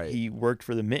Project. Right. He worked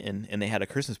for the Mitten, and they had a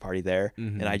Christmas party there,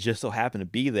 and I just so happened to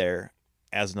be there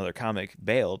as another comic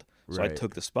bailed, so I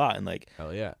took the spot, and like,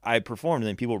 hell yeah, I performed, and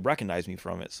then people recognized me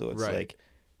from it. So it's like,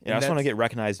 I just want to get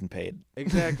recognized and paid.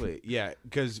 Exactly. Yeah,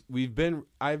 because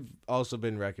I've also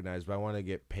been recognized, but I want to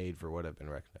get paid for what I've been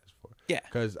recognized for. Yeah.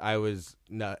 Because I was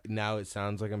now it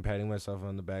sounds like I'm patting myself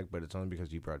on the back, but it's only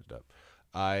because you brought it up.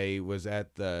 I was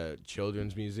at the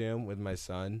Children's Museum with my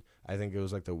son. I think it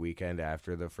was like the weekend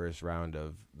after the first round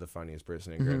of The Funniest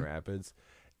Person in Grand Rapids.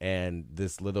 And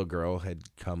this little girl had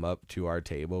come up to our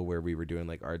table where we were doing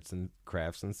like arts and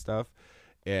crafts and stuff.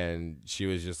 And she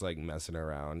was just like messing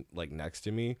around like next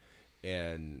to me.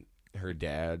 And her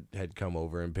dad had come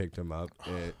over and picked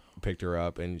her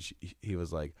up. And he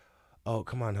was like, "Oh,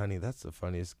 come on, honey. That's the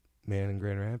funniest man in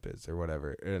Grand Rapids," or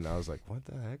whatever. And I was like, "What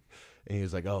the heck?" And he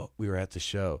was like, "Oh, we were at the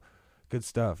show. Good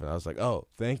stuff." And I was like, "Oh,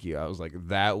 thank you." I was like,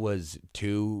 that was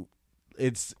too...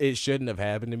 It shouldn't have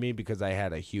happened to me, because I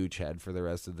had a huge head for the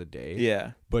rest of the day.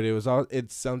 Yeah. But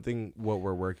it's something what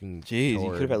we're working Jeez, toward.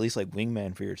 you could have at least like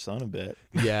wingman for your son a bit.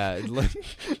 Yeah.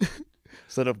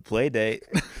 Set up a play date.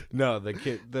 No,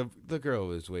 the girl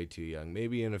was way too young.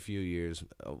 Maybe in a few years,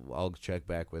 I'll check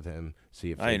back with him,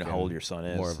 see if I didn't know how old your son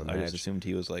is. More of a match. I just assumed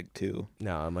he was like 2.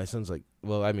 No, my son's like,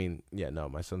 well, I mean, yeah, no,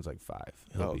 my son's like 5.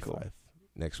 He'll be cool. 5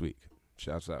 next week.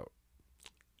 Shouts out.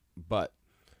 But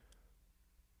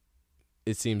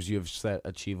it seems you have set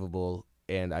achievable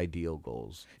and ideal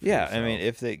goals. Yeah, yourself. I mean,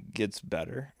 if it gets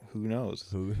better, who knows?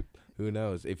 Who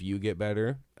knows? If you get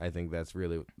better, I think that's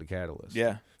really the catalyst.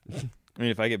 Yeah. I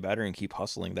mean, if I get better and keep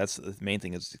hustling, that's the main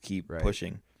thing, is to keep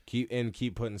pushing.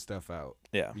 Keep putting stuff out.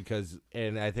 Yeah.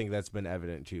 And I think that's been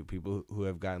evident too. People who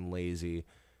have gotten lazy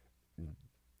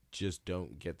just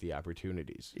don't get the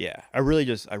opportunities. Yeah. I really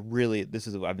this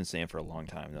is what I've been saying for a long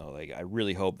time though. Like, I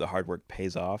really hope the hard work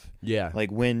pays off. Yeah.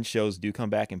 Like, when shows do come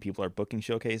back and people are booking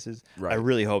showcases, I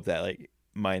really hope that like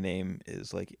my name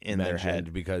is like in their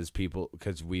head, because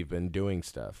we've been doing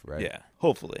stuff, right? Yeah.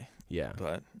 Hopefully. Yeah.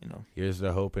 But, here's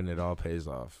the hope, and it all pays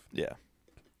off. Yeah.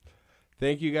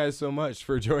 Thank you guys so much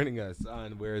for joining us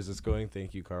on Where Is This Going?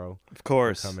 Thank you, Carl. Of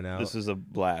course. Coming out. This is a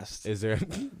blast. Is there...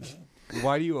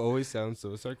 Why do you always sound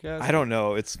so sarcastic? I don't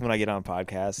know. It's when I get on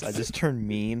podcasts, I just turn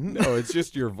mean. No, it's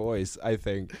just your voice, I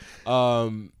think.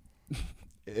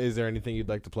 Is there anything you'd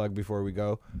like to plug before we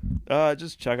go?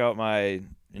 Just check out my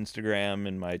Instagram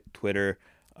and my Twitter.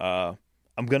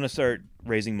 I'm gonna start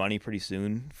raising money pretty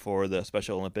soon for the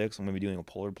Special Olympics. I'm gonna be doing a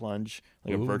polar plunge,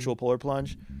 like a virtual polar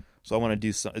plunge. So I want to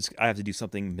do I have to do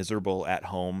something miserable at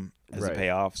home as a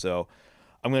payoff. So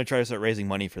I'm gonna try to start raising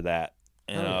money for that.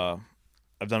 And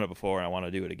I've done it before, and I want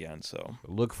to do it again. So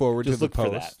look forward to the look post,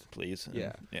 for that, please.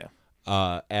 And, yeah.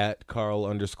 At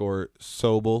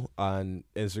Carl_Sobel on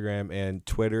Instagram and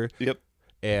Twitter. Yep.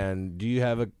 And do you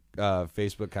have a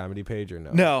Facebook comedy page or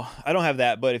no? No, I don't have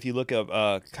that. But if you look up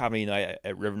Comedy Night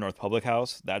at River North Public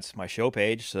House, that's my show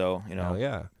page. So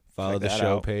follow the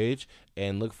show page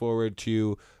and look forward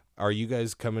to. Are you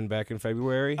guys coming back in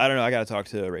February? I don't know. I got to talk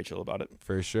to Rachel about it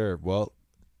for sure. Well,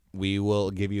 we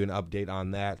will give you an update on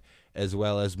that, as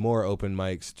well as more open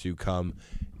mics to come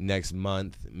next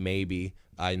month, maybe.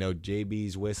 I know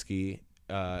JB's Whiskey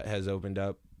has opened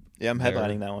up. Yeah, I'm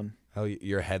headlining that one. Oh,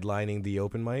 you're headlining the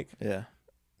open mic? Yeah.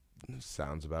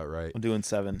 Sounds about right. I'm doing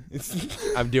 7.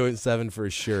 I'm doing 7 for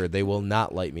sure. They will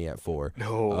not light me at 4.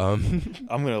 No. I'm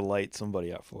going to light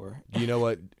somebody at 4. Do you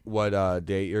know what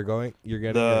date you're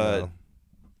getting? No?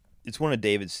 It's one of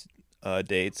David's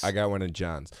dates. I got one of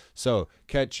John's. So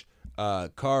catch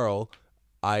Carl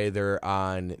either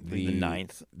on the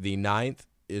 9th. The 9th.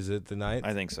 Is it the 9th?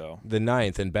 I think so. The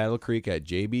 9th in Battle Creek at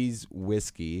JB's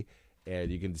Whiskey.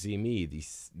 And you can see me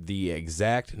the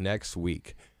exact next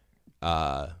week.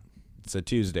 It's a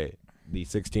Tuesday, the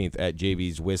 16th at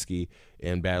JB's Whiskey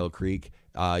in Battle Creek.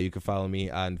 You can follow me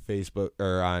on Facebook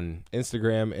or on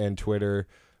Instagram and Twitter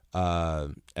at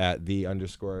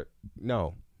 @the_Hunter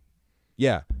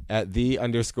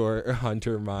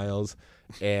Miles.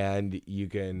 And you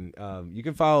can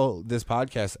follow this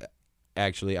podcast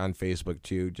actually on Facebook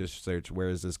too. Just search Where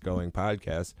Is This Going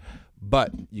Podcast.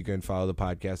 But you can follow the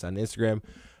podcast on Instagram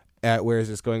at Where Is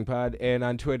This Going Pod and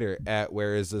on Twitter at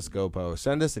Where Is This Go Po.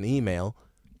 Send us an email,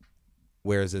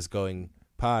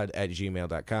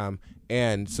 whereisthisgoingpod@gmail.com,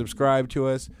 and subscribe to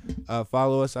us.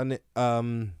 Follow us on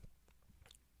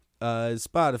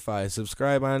Spotify.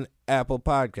 Subscribe on Apple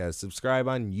Podcasts. Subscribe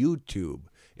on YouTube.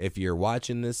 If you're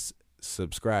watching this,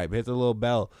 subscribe. Hit the little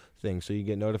bell thing so you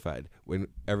get notified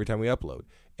every time we upload.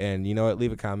 And you know what?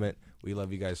 Leave a comment. We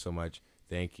love you guys so much.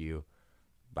 Thank you.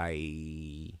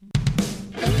 Bye.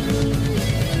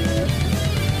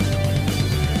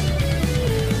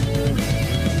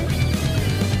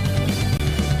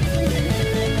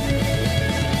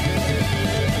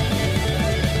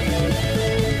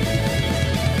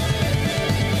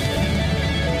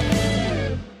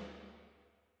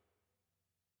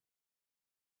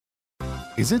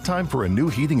 Is it time for a new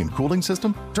heating and cooling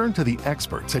system? Turn to the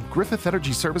experts at Griffith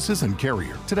Energy Services and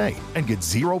Carrier today and get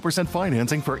 0%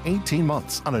 financing for 18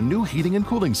 months on a new heating and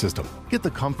cooling system. Get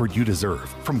the comfort you deserve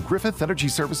from Griffith Energy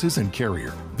Services and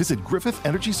Carrier. Visit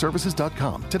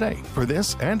griffithenergyservices.com today for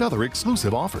this and other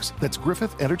exclusive offers. That's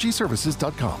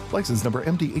griffithenergyservices.com. License number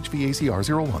MDHVACR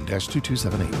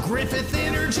 01-2278. Griffith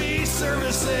Energy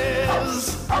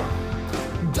Services.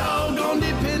 Doggone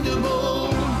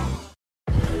dependable.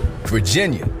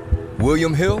 Virginia,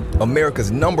 William Hill,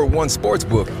 America's #1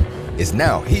 sportsbook, is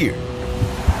now here.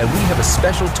 And we have a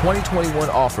special 2021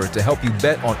 offer to help you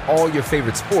bet on all your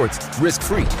favorite sports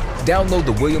risk-free. Download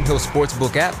the William Hill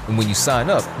Sportsbook app, and when you sign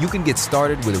up, you can get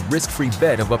started with a risk-free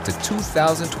bet of up to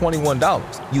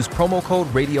 $2,021. Use promo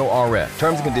code RADIORF.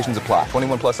 Terms and conditions apply.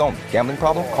 21 plus only. Gambling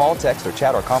problem? Call, text, or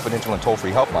chat our confidential and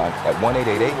toll-free helpline at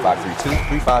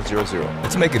 1-888-532-3500.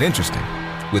 Let's make it interesting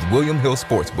with William Hill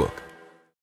Sportsbook.